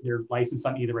 They're licensed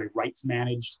on either a rights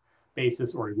managed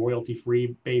basis or a royalty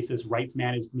free basis. Rights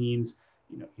managed means,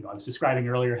 I was describing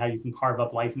earlier how you can carve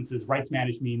up licenses. Rights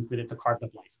managed means that it's a carved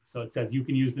up license. So it says you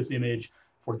can use this image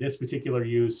for this particular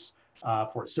use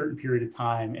for a certain period of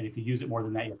time. And if you use it more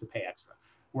than that, you have to pay extra.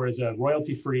 Whereas a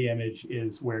royalty free image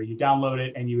is where you download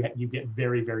it and you get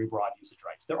very, very broad usage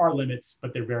rights. There are limits,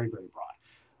 but they're very, very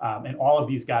broad. And all of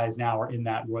these guys now are in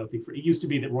that royalty free. It used to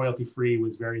be that royalty free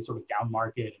was very sort of down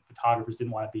market and photographers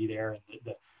didn't want to be there. And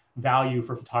the value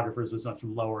for photographers was much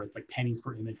lower. It's like pennies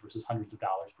per image versus hundreds of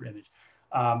dollars per image.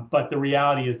 But the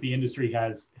reality is the industry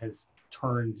has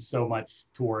turned so much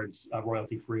towards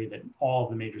royalty free that all of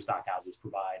the major stock houses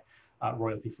provide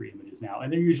royalty free images now.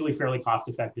 And they're usually fairly cost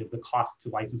effective. The cost to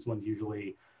license one's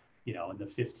usually, in the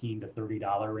 $15 to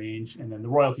 $30 range. And then the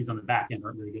royalties on the back end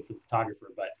aren't very good for the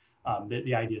photographer, but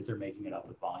the idea is they're making it up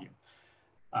with volume.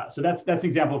 So that's an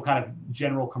example of kind of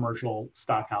general commercial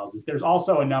stock houses. There's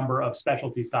also a number of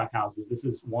specialty stock houses. This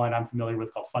is one I'm familiar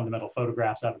with called Fundamental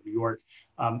Photographs out of New York.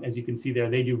 As you can see there,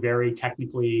 they do very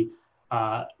technically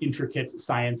intricate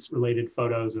science-related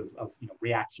photos of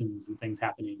reactions and things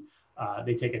happening.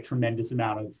 They take a tremendous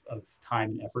amount of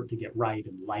time and effort to get right,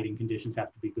 and lighting conditions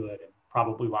have to be good, and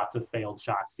probably lots of failed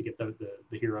shots to get the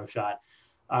hero shot.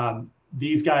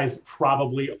 These guys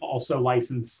probably also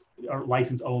license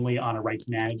only on a rights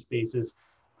managed basis.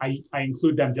 I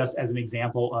include them just as an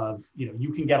example of,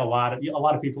 you can get a lot of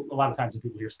times when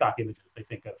people hear stock images, they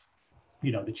think of,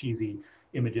 the cheesy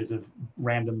images of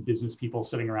random business people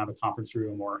sitting around a conference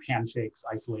room or handshakes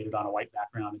isolated on a white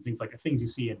background and things you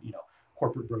see in,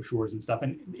 corporate brochures and stuff.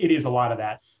 And it is a lot of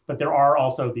that, but there are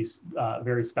also these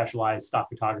very specialized stock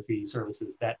photography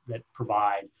services that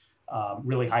provide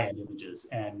really high-end images,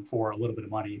 and for a little bit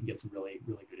of money, you can get some really,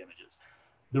 really good images.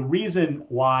 The reason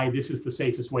why this is the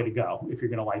safest way to go if you're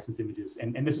going to license images,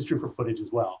 and this is true for footage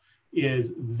as well,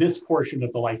 is this portion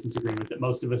of the license agreement that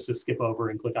most of us just skip over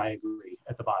and click I agree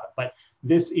at the bottom. But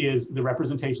this is the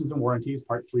representations and warranties,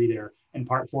 part 3 there, and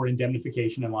part 4,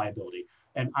 indemnification and liability.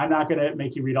 And I'm not going to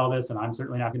make you read all this, and I'm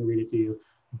certainly not going to read it to you,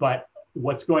 but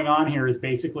what's going on here is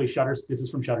basically this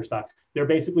is from Shutterstock. They're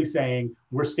basically saying,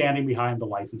 we're standing behind the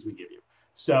license we give you.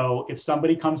 So if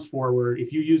somebody comes forward,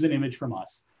 if you use an image from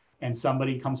us and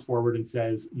somebody comes forward and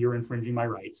says, you're infringing my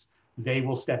rights, they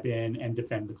will step in and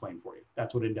defend the claim for you.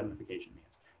 That's what indemnification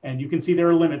means. And you can see there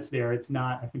are limits there. It's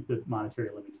not, I think the monetary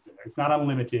limit is in there. It's not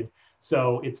unlimited.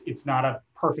 So it's not a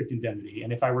perfect indemnity.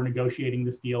 And if I were negotiating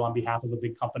this deal on behalf of a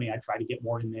big company, I'd try to get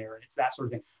more in there, and it's that sort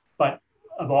of thing. But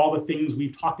of all the things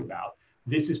we've talked about,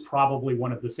 this is probably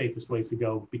one of the safest ways to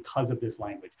go because of this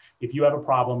language. If you have a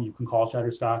problem, you can call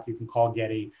Shutterstock, you can call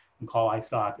Getty, you can call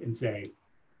iStock and say,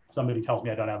 somebody tells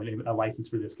me I don't have a license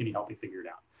for this, can you help me figure it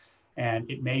out? And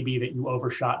it may be that you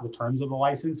overshot the terms of the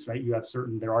license, right?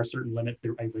 There are certain limits.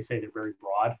 As I say, they're very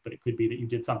broad, but it could be that you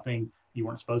did something you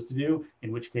weren't supposed to do,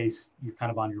 in which case you're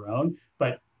kind of on your own.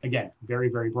 But again, very,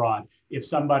 very broad. If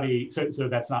somebody, so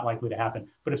that's not likely to happen.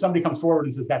 But if somebody comes forward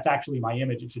and says, that's actually my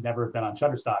image, it should never have been on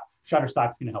Shutterstock,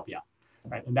 Shutterstock's going to help you out,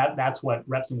 right? And that's what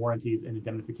reps and warranties and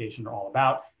indemnification are all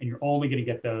about. And you're only going to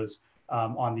get those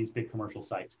on these big commercial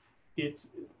sites. It's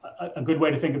a good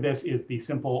way to think of this is the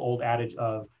simple old adage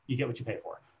of you get what you pay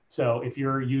for. So if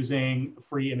you're using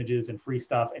free images and free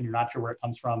stuff and you're not sure where it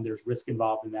comes from, there's risk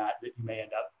involved in that you may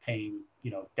end up paying,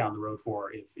 down the road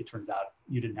for if it turns out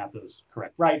you didn't have those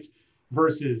correct rights,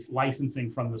 versus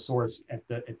licensing from the source at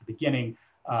the beginning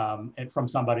and from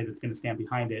somebody that's going to stand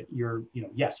behind it.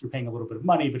 Yes, you're paying a little bit of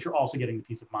money, but you're also getting the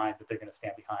peace of mind that they're going to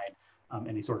stand behind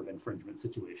any sort of infringement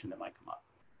situation that might come up.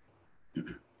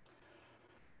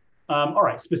 All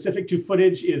right, specific to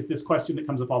footage is this question that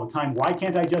comes up all the time. Why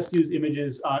can't I just use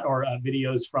images or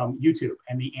videos from YouTube?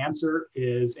 And the answer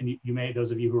is, and you may,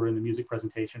 those of you who are in the music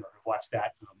presentation or have watched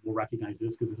that will recognize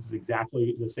this because this is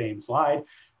exactly the same slide.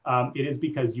 It is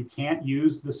because you can't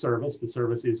use the service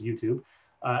is YouTube,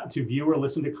 to view or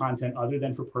listen to content other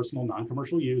than for personal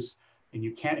non-commercial use. And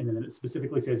you can't, and then it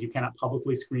specifically says you cannot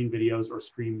publicly screen videos or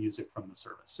stream music from the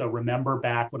service. So remember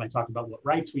back when I talked about what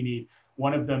rights we need,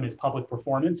 one of them is public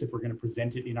performance if we're going to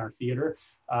present it in our theater.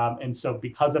 And so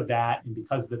because of that, and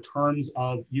because the terms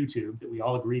of YouTube that we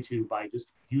all agree to by just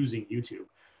using YouTube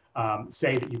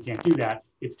say that you can't do that,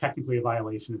 it's technically a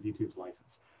violation of YouTube's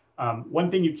license.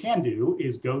 One thing you can do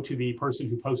is go to the person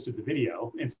who posted the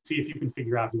video and see if you can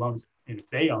figure out who owns it. And if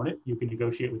they own it, you can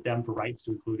negotiate with them for rights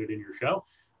to include it in your show.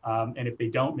 And if they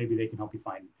don't, maybe they can help you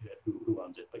find who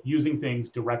owns it. But using things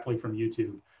directly from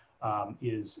YouTube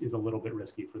is a little bit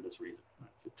risky for this reason.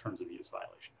 It's a terms of use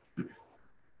violation.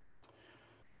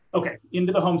 Okay,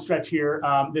 into the home stretch here.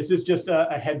 This is just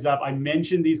a heads up. I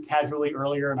mentioned these casually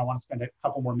earlier, and I want to spend a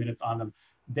couple more minutes on them.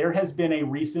 There has been a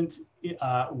recent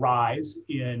rise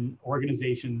in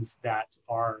organizations that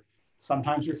are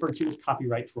sometimes referred to as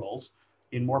copyright trolls.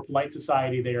 In more polite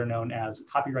society, they are known as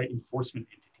copyright enforcement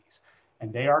entities.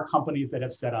 And they are companies that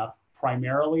have set up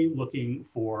primarily looking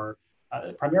for,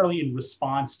 primarily in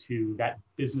response to that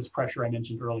business pressure I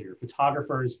mentioned earlier.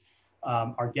 Photographers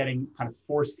are getting kind of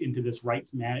forced into this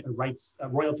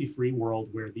royalty-free world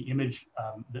where the image,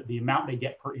 the amount they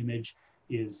get per image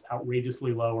is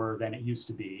outrageously lower than it used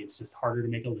to be. It's just harder to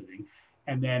make a living.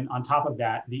 And then on top of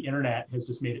that, the internet has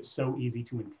just made it so easy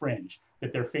to infringe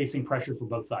that they're facing pressure from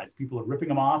both sides. People are ripping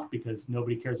them off because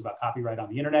nobody cares about copyright on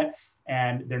the internet,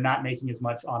 and they're not making as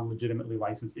much on legitimately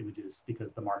licensed images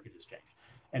because the market has changed.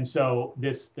 And so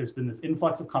there's been this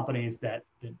influx of companies that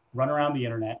run around the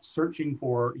internet searching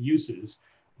for uses.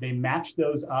 They match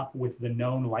those up with the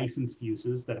known licensed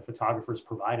uses that a photographer's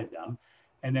provided them.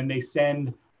 And then they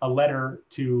send a letter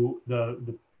to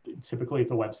typically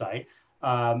it's a website,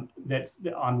 that's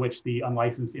on which the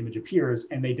unlicensed image appears,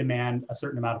 and they demand a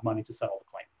certain amount of money to settle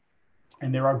the claim.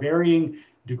 And there are varying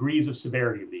degrees of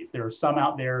severity of these. There are some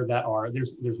out there that are,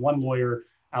 there's one lawyer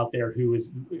out there who is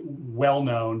well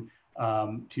known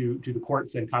to the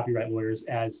courts and copyright lawyers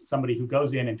as somebody who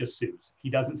goes in and just sues. He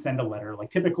doesn't send a letter.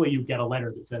 Like typically you get a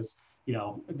letter that says, you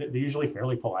know, they're usually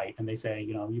fairly polite and they say,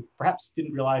 you know, you perhaps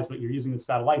didn't realize, but you're using this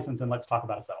without a license and let's talk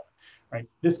about a settlement, right?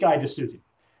 This guy just sues you.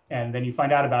 And then you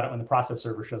find out about it when the process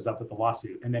server shows up with the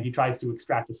lawsuit. And then he tries to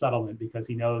extract a settlement because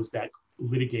he knows that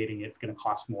litigating it's going to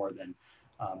cost more than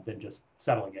just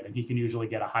settling it. And he can usually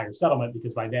get a higher settlement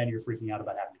because by then you're freaking out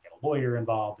about having to get a lawyer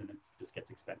involved and it just gets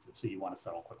expensive. So you want to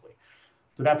settle quickly.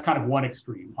 So that's kind of one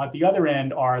extreme. At the other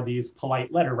end are these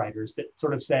polite letter writers that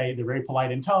sort of say, they're very polite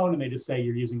in tone and they just say,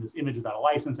 you're using this image without a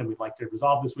license and we'd like to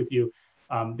resolve this with you.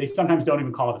 They sometimes don't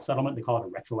even call it a settlement. They call it a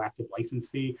retroactive license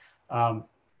fee.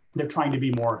 They're trying to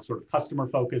be more sort of customer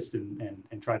focused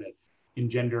and try to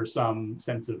engender some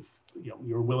sense of, you know,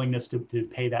 your willingness to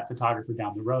pay that photographer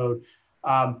down the road.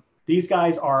 These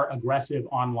guys are aggressive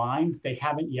online. They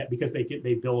haven't yet, because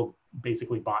they build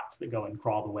basically bots that go and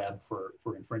crawl the web for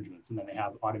infringements, and then they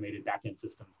have automated backend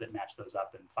systems that match those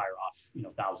up and fire off, you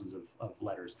know, thousands of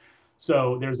letters.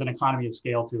 So there's an economy of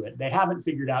scale to it. They haven't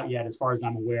figured out yet, as far as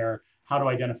I'm aware, how to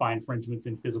identify infringements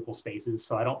in physical spaces.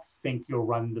 So I don't think you'll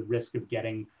run the risk of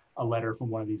getting a letter from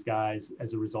one of these guys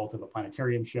as a result of a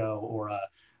Planetarium show or a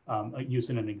use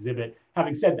in an exhibit.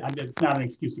 Having said that, it's not an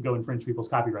excuse to go infringe people's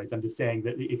copyrights. I'm just saying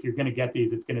that if you're going to get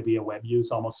these, it's going to be a web use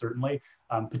almost certainly,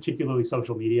 particularly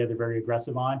social media. They're very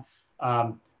aggressive on.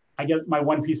 I guess my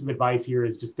one piece of advice here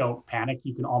is just don't panic.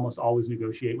 You can almost always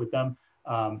negotiate with them.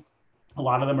 A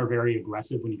lot of them are very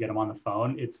aggressive when you get them on the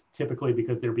phone. It's typically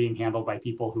because they're being handled by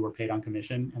people who are paid on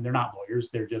commission, and they're not lawyers.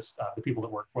 They're just the people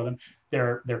that work for them.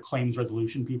 They're claims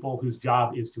resolution people whose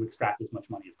job is to extract as much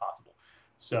money as possible.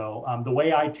 So the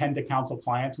way I tend to counsel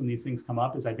clients when these things come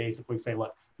up is I basically say,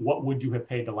 look, what would you have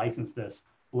paid to license this?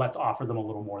 Let's offer them a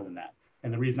little more than that.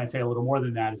 And the reason I say a little more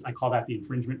than that is I call that the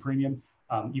infringement premium.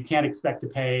 You can't expect to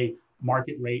pay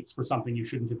market rates for something you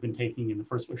shouldn't have been taking in the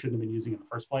first place, shouldn't have been using in the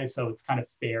first place. So it's kind of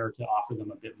fair to offer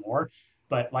them a bit more.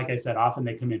 But like I said, often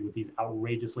they come in with these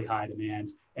outrageously high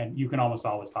demands, and you can almost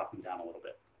always talk them down a little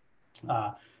bit.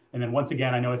 And then once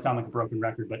again, I know it sounds like a broken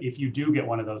record, but if you do get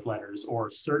one of those letters,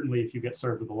 or certainly if you get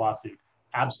served with a lawsuit,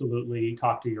 absolutely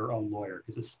talk to your own lawyer,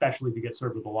 because especially if you get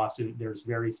served with a lawsuit, there's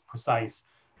very precise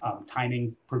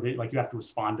timing, like you have to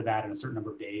respond to that in a certain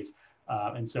number of days.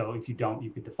 And so if you don't, you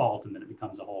could default, and then it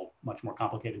becomes a whole much more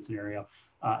complicated scenario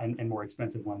and more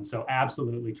expensive one. So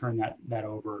absolutely turn that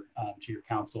over to your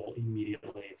counsel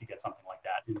immediately if you get something like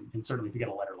that. And certainly if you get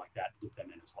a letter like that, loop them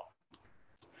in as well.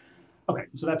 Okay,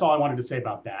 so that's all I wanted to say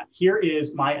about that. Here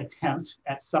is my attempt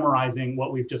at summarizing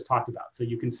what we've just talked about. So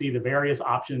you can see the various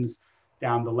options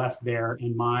down the left there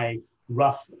in my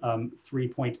rough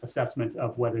 3-point assessment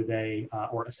of whether they,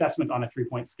 or assessment on a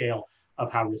 3-point scale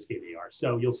of how risky they are.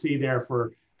 So you'll see there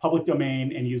for public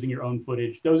domain and using your own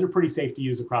footage, those are pretty safe to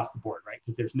use across the board, right?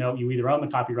 Because there's no, you either own the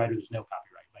copyright or there's no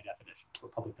copyright by definition for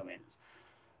public domain is.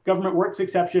 Government works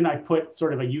exception, I put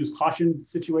sort of a use caution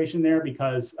situation there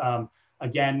because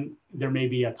again, there may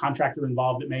be a contractor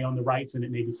involved that may own the rights and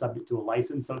it may be subject to a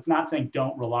license. So it's not saying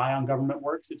don't rely on government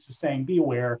works. It's just saying be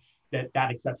aware that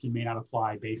that exception may not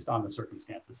apply based on the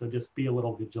circumstances. So just be a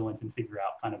little vigilant and figure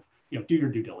out kind of, do your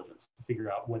due diligence to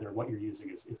figure out whether what you're using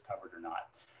is covered or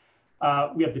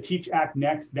not. We have the TEACH Act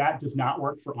next. That does not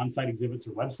work for on-site exhibits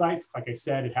or websites. Like I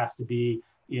said, it has to be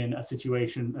in a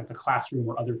situation like a classroom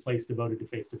or other place devoted to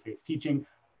face-to-face teaching.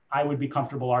 I would be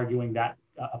comfortable arguing that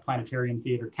a planetarium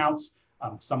theater counts.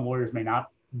 Some lawyers may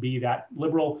not be that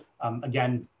liberal.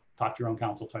 Again, talk to your own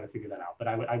counsel, try to figure that out. But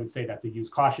I would say that's a use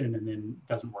caution and then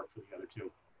doesn't work for the other two.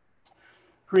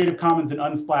 Creative Commons and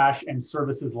Unsplash and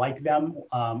services like them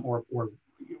or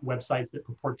websites that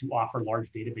purport to offer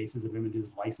large databases of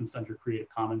images licensed under Creative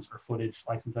Commons or footage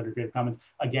licensed under Creative Commons.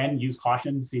 Again, use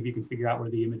caution, see if you can figure out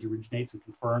where the image originates and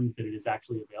confirm that it is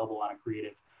actually available on a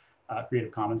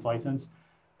Creative Commons license.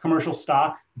 Commercial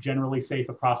stock, generally safe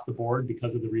across the board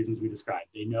because of the reasons we described.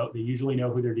 They usually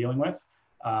know who they're dealing with.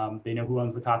 They know who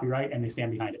owns the copyright and they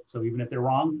stand behind it. So even if they're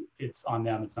wrong, it's on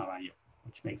them, it's not on you,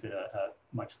 which makes it a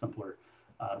much simpler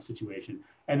situation.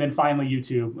 And then finally,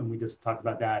 YouTube, and we just talked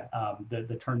about that,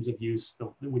 the terms of use,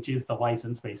 which is the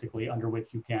license basically under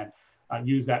which you can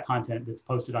use that content that's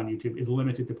posted on YouTube is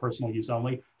limited to personal use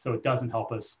only. So it doesn't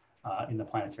help us in the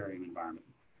planetarium environment.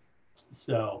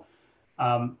 So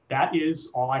that is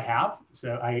all I have.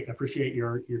 So I appreciate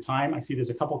your time. I see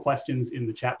there's a couple questions in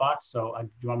the chat box. So do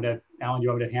you want me to, Alan, do you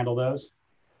want me to handle those?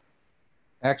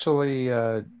 Actually,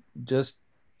 just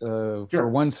Sure. For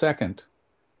 1 second,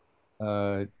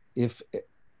 if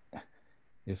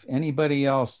anybody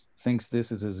else thinks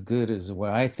this is as good as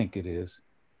what I think it is,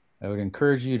 I would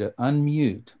encourage you to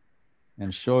unmute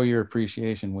and show your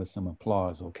appreciation with some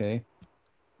applause, okay?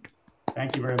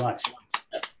 Thank you very much.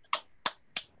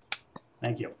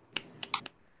 Thank you.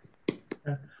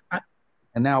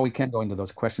 And now we can go into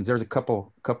those questions. There's a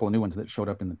couple of new ones that showed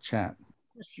up in the chat.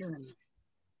 Sure.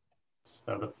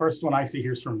 So the first one I see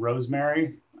here is from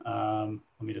Rosemary. Let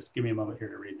me just give me a moment here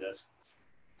to read this.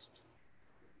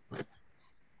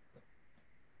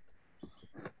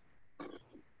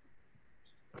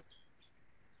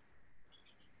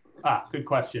 Good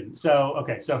question. So,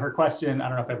 okay, so her question, I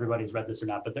don't know if everybody's read this or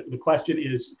not, but the question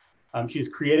is, she's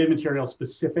created material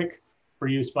specific for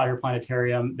use by her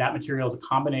planetarium. That material is a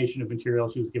combination of material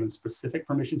she was given specific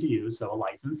permission to use, so a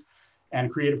license,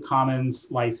 and Creative Commons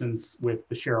license with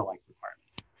the share alike requirement.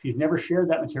 She's never shared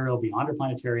that material beyond her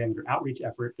planetarium. Your outreach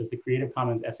effort, does the Creative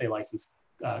Commons SA license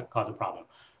cause a problem?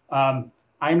 I'm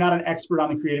not an expert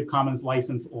on the Creative Commons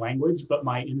license language, but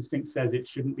my instinct says it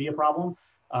shouldn't be a problem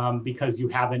because you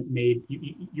haven't made,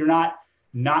 you're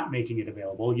not making it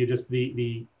available. You just,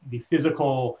 the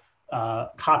physical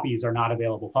copies are not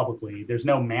available publicly. There's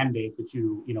no mandate that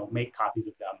you make copies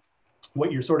of them.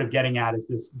 What you're sort of getting at is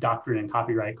this doctrine in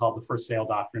copyright called the first sale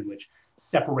doctrine, which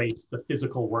separates the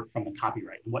physical work from the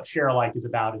copyright. And what share alike is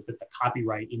about is that the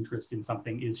copyright interest in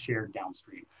something is shared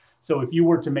downstream. So if you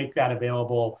were to make that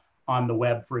available on the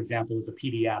web, for example, as a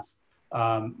PDF,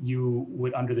 you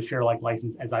would, under the share alike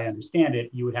license, as I understand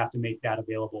it, you would have to make that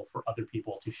available for other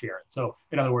people to share it. So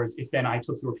in other words, if then I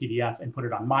took your PDF and put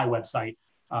it on my website,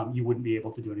 you wouldn't be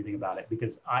able to do anything about it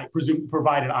because I presume,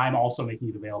 provided I'm also making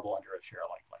it available under a share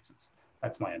alike license.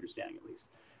 That's my understanding at least.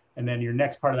 And then your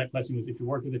next part of that question was, if you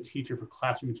work with a teacher for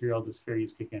classroom material, does fair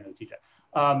use kick in or the teacher?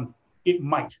 It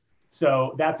might.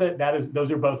 So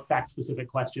those are both fact-specific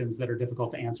questions that are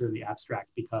difficult to answer in the abstract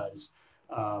because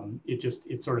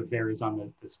it sort of varies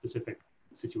on the specific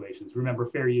situations. Remember,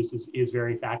 fair use is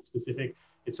very fact-specific.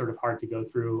 It's sort of hard to go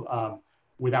through.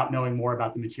 Without knowing more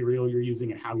about the material you're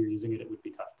using and how you're using it, it would be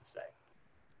tough to say.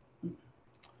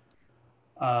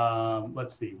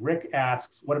 Let's see, Rick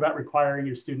asks, what about requiring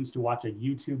your students to watch a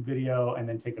YouTube video and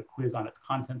then take a quiz on its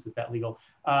contents? Is that legal?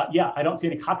 Yeah, I don't see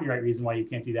any copyright reason why you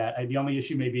can't do that. The only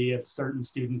issue may be if certain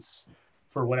students,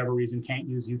 for whatever reason, can't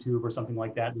use YouTube or something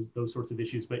like that, those sorts of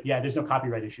issues. But yeah, there's no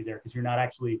copyright issue there because you're not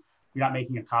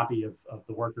making a copy of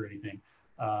the work or anything.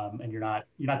 And you're not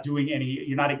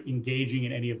engaging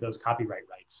in any of those copyright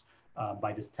rights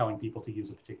by just telling people to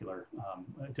use a particular,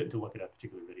 to look at a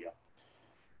particular video.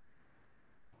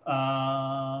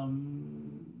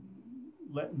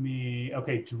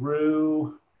 Okay,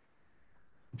 Drew,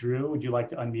 would you like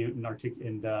to unmute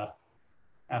and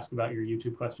ask about your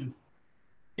YouTube question?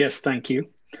 Yes, thank you.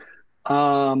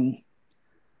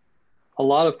 a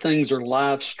lot of things are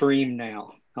live streamed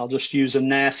now. I'll just use a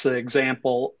NASA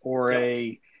example or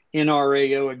a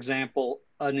NRAO example,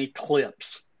 an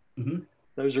eclipse. Mm-hmm.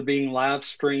 Those are being live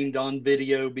streamed on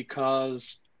video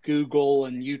because Google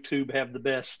and YouTube have the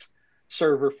best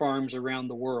server farms around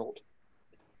the world.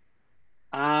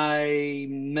 I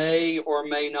may or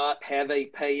may not have a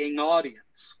paying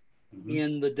audience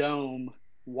in the dome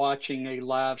watching a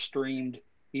live streamed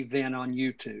event on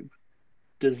YouTube.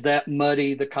 Does that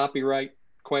muddy the copyright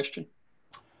question?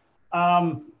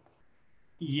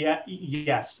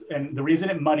 Yes. And the reason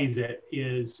it muddies it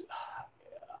is,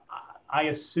 I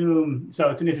assume, so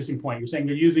it's an interesting point. You're saying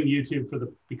you're using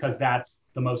YouTube because that's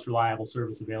the most reliable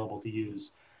service available to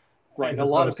use. Right. A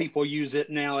lot of people use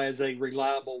it now as a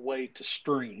reliable way to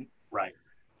stream. Right.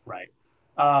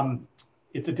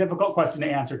 It's a difficult question to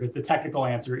answer because the technical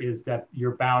answer is that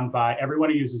you're bound by, everyone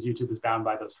who uses YouTube is bound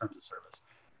by those terms of service,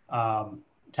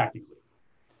 technically.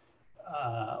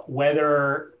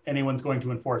 Whether anyone's going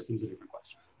to enforce them is a different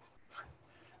question.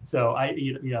 So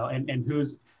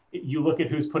you look at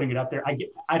who's putting it up there.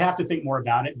 I'd have to think more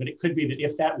about it, but it could be that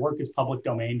if that work is public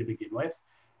domain to begin with,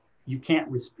 you can't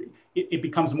restrict. It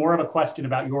becomes more of a question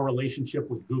about your relationship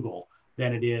with Google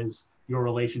than it is your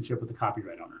relationship with the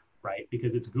copyright owner, right?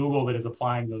 Because it's Google that is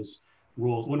applying those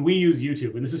rules. When we use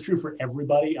YouTube, and this is true for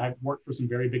everybody, I've worked for some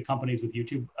very big companies with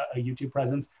YouTube, a YouTube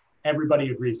presence. Everybody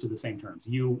agrees to the same terms,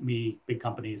 you, me, big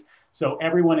companies. So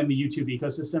everyone in the YouTube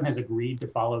ecosystem has agreed to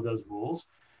follow those rules.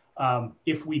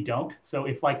 If we don't, so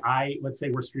if let's say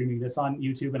we're streaming this on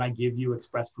YouTube and I give you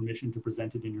express permission to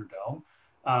present it in your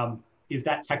dome, is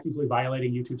that technically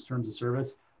violating YouTube's terms of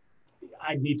service?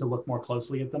 I'd need to look more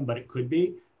closely at them, but it could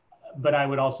be. But I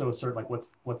would also assert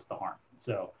what's the harm?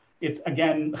 So it's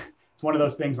one of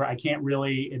those things where I can't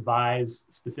really advise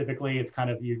specifically. It's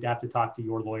kind of, you'd have to talk to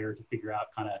your lawyer to figure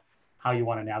out kind of how you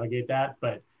want to navigate that.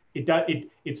 But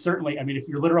it certainly, I mean, if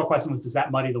your literal question was, does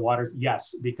that muddy the waters?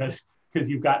 Yes, because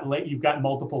you've got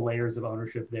multiple layers of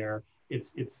ownership there.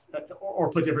 Or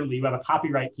put differently, you have a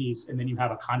copyright piece and then you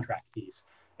have a contract piece.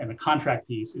 And the contract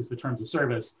piece is the terms of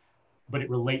service, but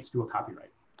it relates to a copyright.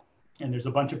 And there's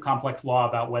a bunch of complex law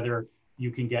about whether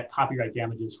you can get copyright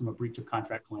damages from a breach of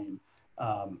contract claim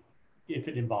if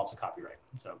it involves a copyright.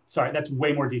 So sorry, that's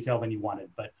way more detail than you wanted,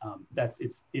 but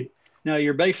No,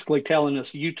 you're basically telling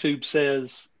us YouTube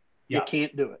says you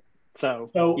can't do it. So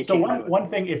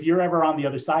one thing, if you're ever on the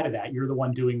other side of that, you're the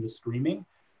one doing the streaming,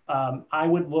 I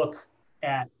would look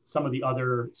at some of the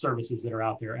other services that are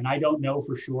out there. And I don't know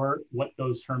for sure what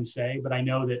those terms say, but I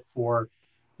know that for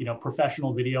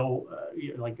professional video,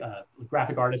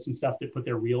 graphic artists and stuff that put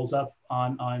their reels up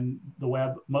on the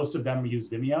web, most of them use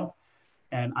Vimeo.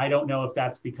 And I don't know if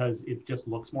that's because it just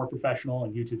looks more professional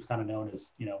and YouTube's kind of known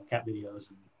as, cat videos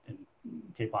and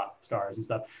K-pop stars and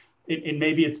stuff. And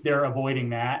maybe it's they're avoiding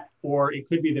that, or it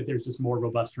could be that there's just more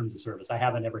robust terms of service. I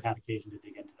haven't ever had occasion to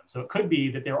dig into them. So it could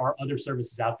be that there are other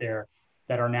services out there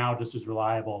that are now just as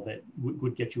reliable that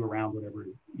would get you around whatever,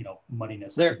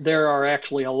 muddiness. There are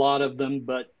actually a lot of them,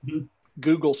 but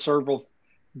Google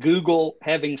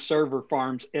having server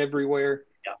farms everywhere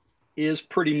is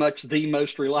pretty much the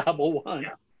most reliable one. Yeah.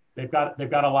 They've got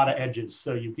a lot of edges,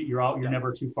 so you're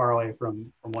never too far away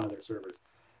from one of their servers.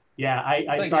 Yeah,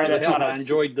 I'm sorry that's not. I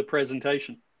enjoyed the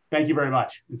presentation. Thank you very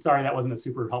much. And sorry that wasn't a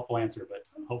super helpful answer, but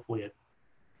hopefully it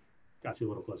got you a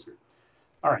little closer.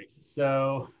 All right,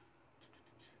 so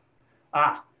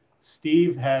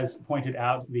Steve has pointed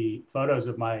out the photos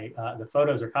of the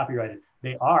photos are copyrighted.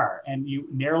 They are, and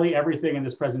nearly everything in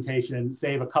this presentation,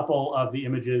 save a couple of the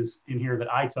images in here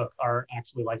that I took, are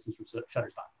actually licensed from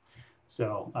Shutterstock.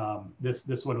 So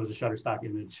this one was a Shutterstock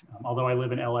image. Although I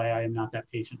live in LA, I am not that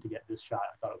patient to get this shot.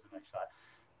 I thought it was a nice shot.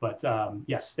 But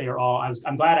yes, they are all,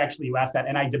 I'm glad actually you asked that.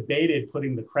 And I debated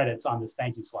putting the credits on this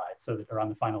thank you slide, or on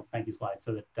the final thank you slide,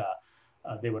 so that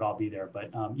they would all be there.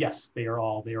 But yes, they are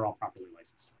all properly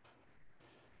licensed.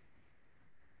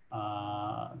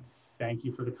 Thank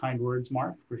you for the kind words,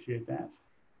 Mark. Appreciate that.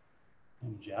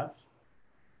 And Jeff.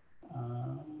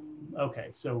 Okay,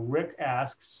 so Rick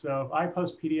asks, so if I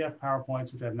post PDF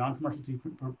PowerPoints, which have non-commercial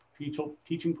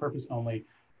teaching purpose only,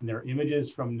 and they're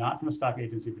images not from a stock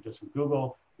agency, but just from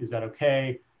Google, is that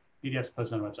okay? PDFs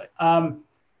posted on the website.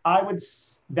 I would,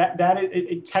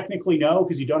 technically no,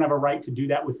 because you don't have a right to do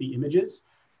that with the images.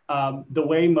 The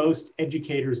way most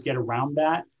educators get around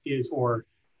that or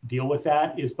deal with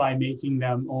that is by making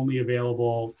them only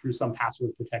available through some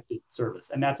password protected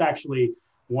service. And that's actually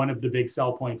one of the big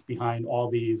sell points behind all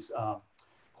these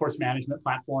course management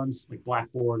platforms like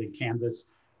Blackboard and Canvas.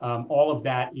 All of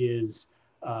that is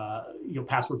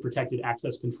password protected,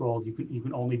 access controlled. You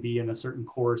can only be in a certain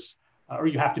course or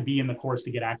you have to be in the course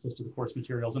to get access to the course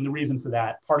materials. And the reason for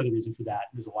that, part of the reason for that,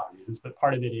 there's a lot of reasons, but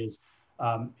part of it is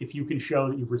if you can show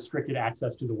that you've restricted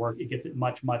access to the work, it gets it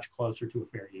much, much closer to a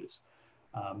fair use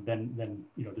than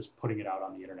just putting it out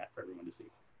on the internet for everyone to see.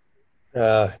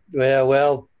 Yeah,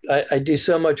 well, I do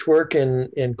so much work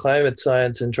in climate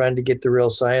science and trying to get the real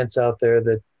science out there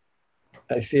that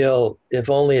I feel if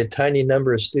only a tiny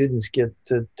number of students get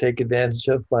to take advantage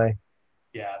of my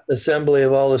assembly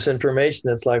of all this information,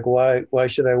 it's like, why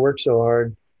should I work so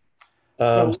hard?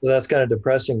 So that's kind of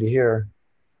depressing to hear.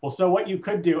 Well, so what you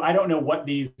could do, I don't know what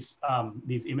these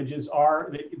images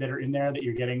are that are in there that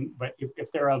you're getting, but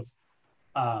if they're of,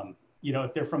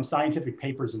 if they're from scientific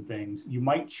papers and things, you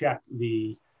might check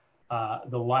the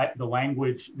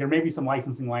language. There may be some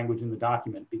licensing language in the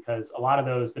document because a lot of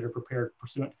those that are prepared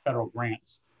pursuant to federal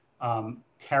grants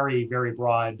carry very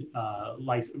broad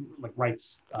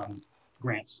rights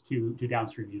grants to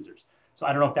downstream users. So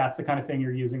I don't know if that's the kind of thing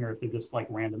you're using or if they're just like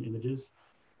random images.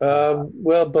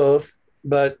 Well, both,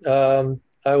 but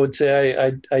I would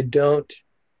say I don't.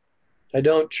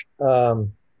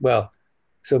 Well,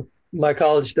 so my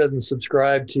college doesn't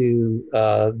subscribe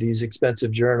to these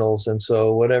expensive journals, and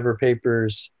so whatever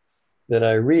papers that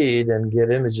I read and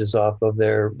get images off of,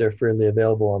 they're freely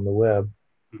available on the web.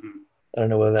 Mm-hmm. I don't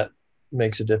know whether that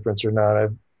makes a difference or not.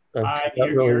 I'm not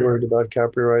really worried about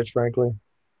copyrights, frankly.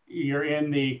 You're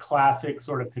in the classic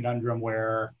sort of conundrum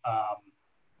where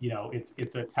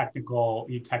it's a technical.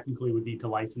 You technically would need to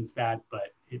license that,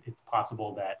 but it's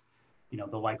possible that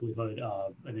the likelihood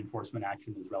of an enforcement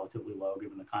action is relatively low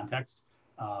given the context.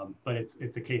 But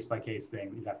it's a case-by-case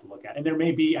thing you have to look at. And there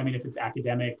may be, if it's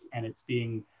academic and it's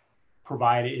being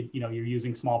provided, you're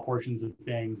using small portions of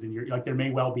things and there may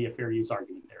well be a fair use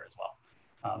argument there as well.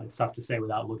 It's tough to say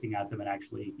without looking at them and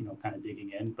actually, kind of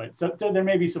digging in. But so there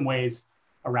may be some ways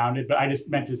around it, but I just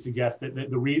meant to suggest that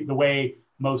the way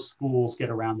most schools get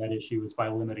around that issue is by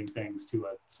limiting things to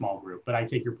a small group. But I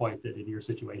take your point that in your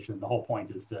situation, the whole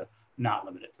point is to not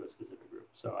limit it to a specific group.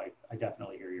 So I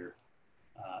definitely hear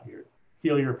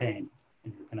feel your pain.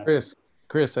 And your connection.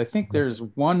 Chris, I think there's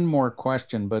one more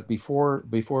question, but before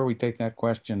we take that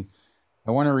question,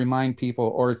 I want to remind people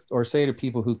or say to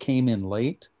people who came in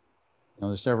late,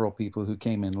 there's several people who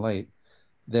came in late,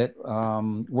 that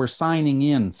we're signing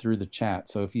in through the chat.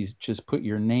 So if you just put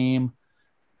your name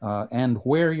and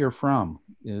where you're from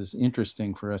is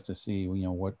interesting for us to see,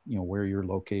 where your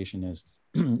location is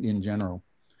in general.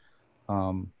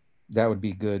 That would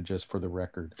be good just for the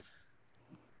record.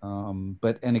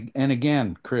 But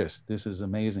again, Chris, this is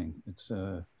amazing. It's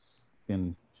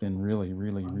been really,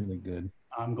 really, really good.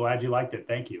 I'm glad you liked it.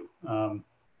 Thank you.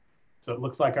 So it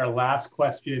looks like our last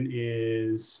question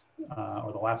is,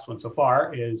 or the last one so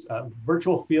far is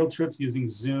virtual field trips using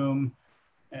Zoom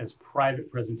as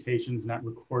private presentations, not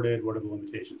recorded. What are the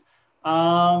limitations?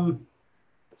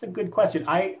 That's a good question.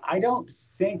 I don't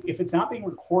think, if it's not being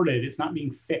recorded, it's not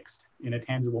being fixed in a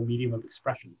tangible medium of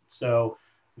expression. So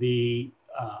you're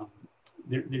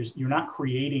not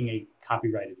creating a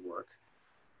copyrighted work.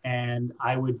 And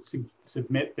I would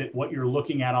submit that what you're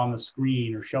looking at on the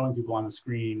screen or showing people on the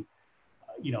screen,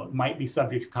 might be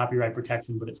subject to copyright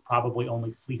protection, but it's probably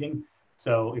only fleeting.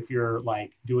 So if you're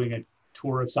like doing a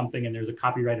tour of something and there's a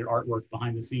copyrighted artwork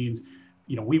behind the scenes,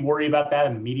 we worry about that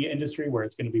in the media industry where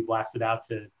it's going to be blasted out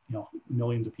to,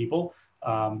 millions of people.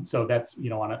 So that's,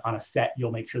 on a set,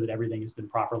 you'll make sure that everything has been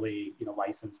properly,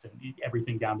 licensed and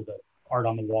everything down to the art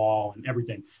on the wall and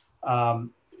everything.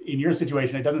 In your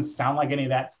situation, it doesn't sound like any of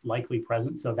that's likely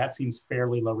present. So that seems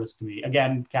fairly low risk to me.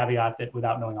 Again, caveat that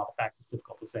without knowing all the facts, it's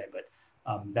difficult to say, but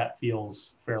that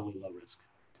feels fairly low risk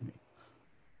to me.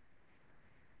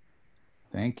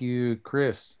 Thank you,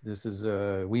 Chris. This is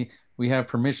we have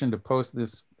permission to post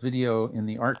this video in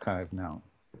the archive now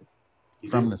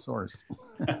from the source.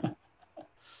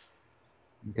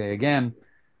 Okay, again,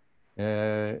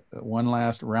 one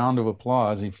last round of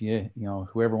applause if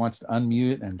whoever wants to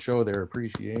unmute and show their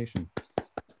appreciation.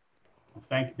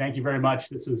 Thank you very much.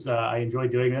 This is I enjoy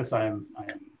doing this. I am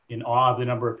in awe of the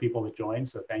number of people that joined.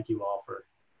 So thank you all for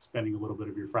spending a little bit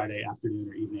of your Friday afternoon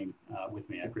or evening with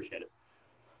me. I appreciate it.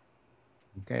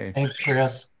 Okay. Thanks,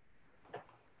 Chris.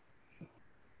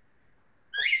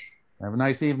 Have a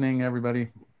nice evening, everybody,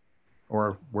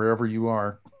 or wherever you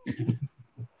are. All right,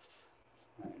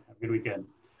 have a good weekend.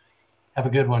 Have a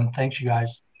good one. Thanks, you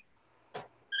guys.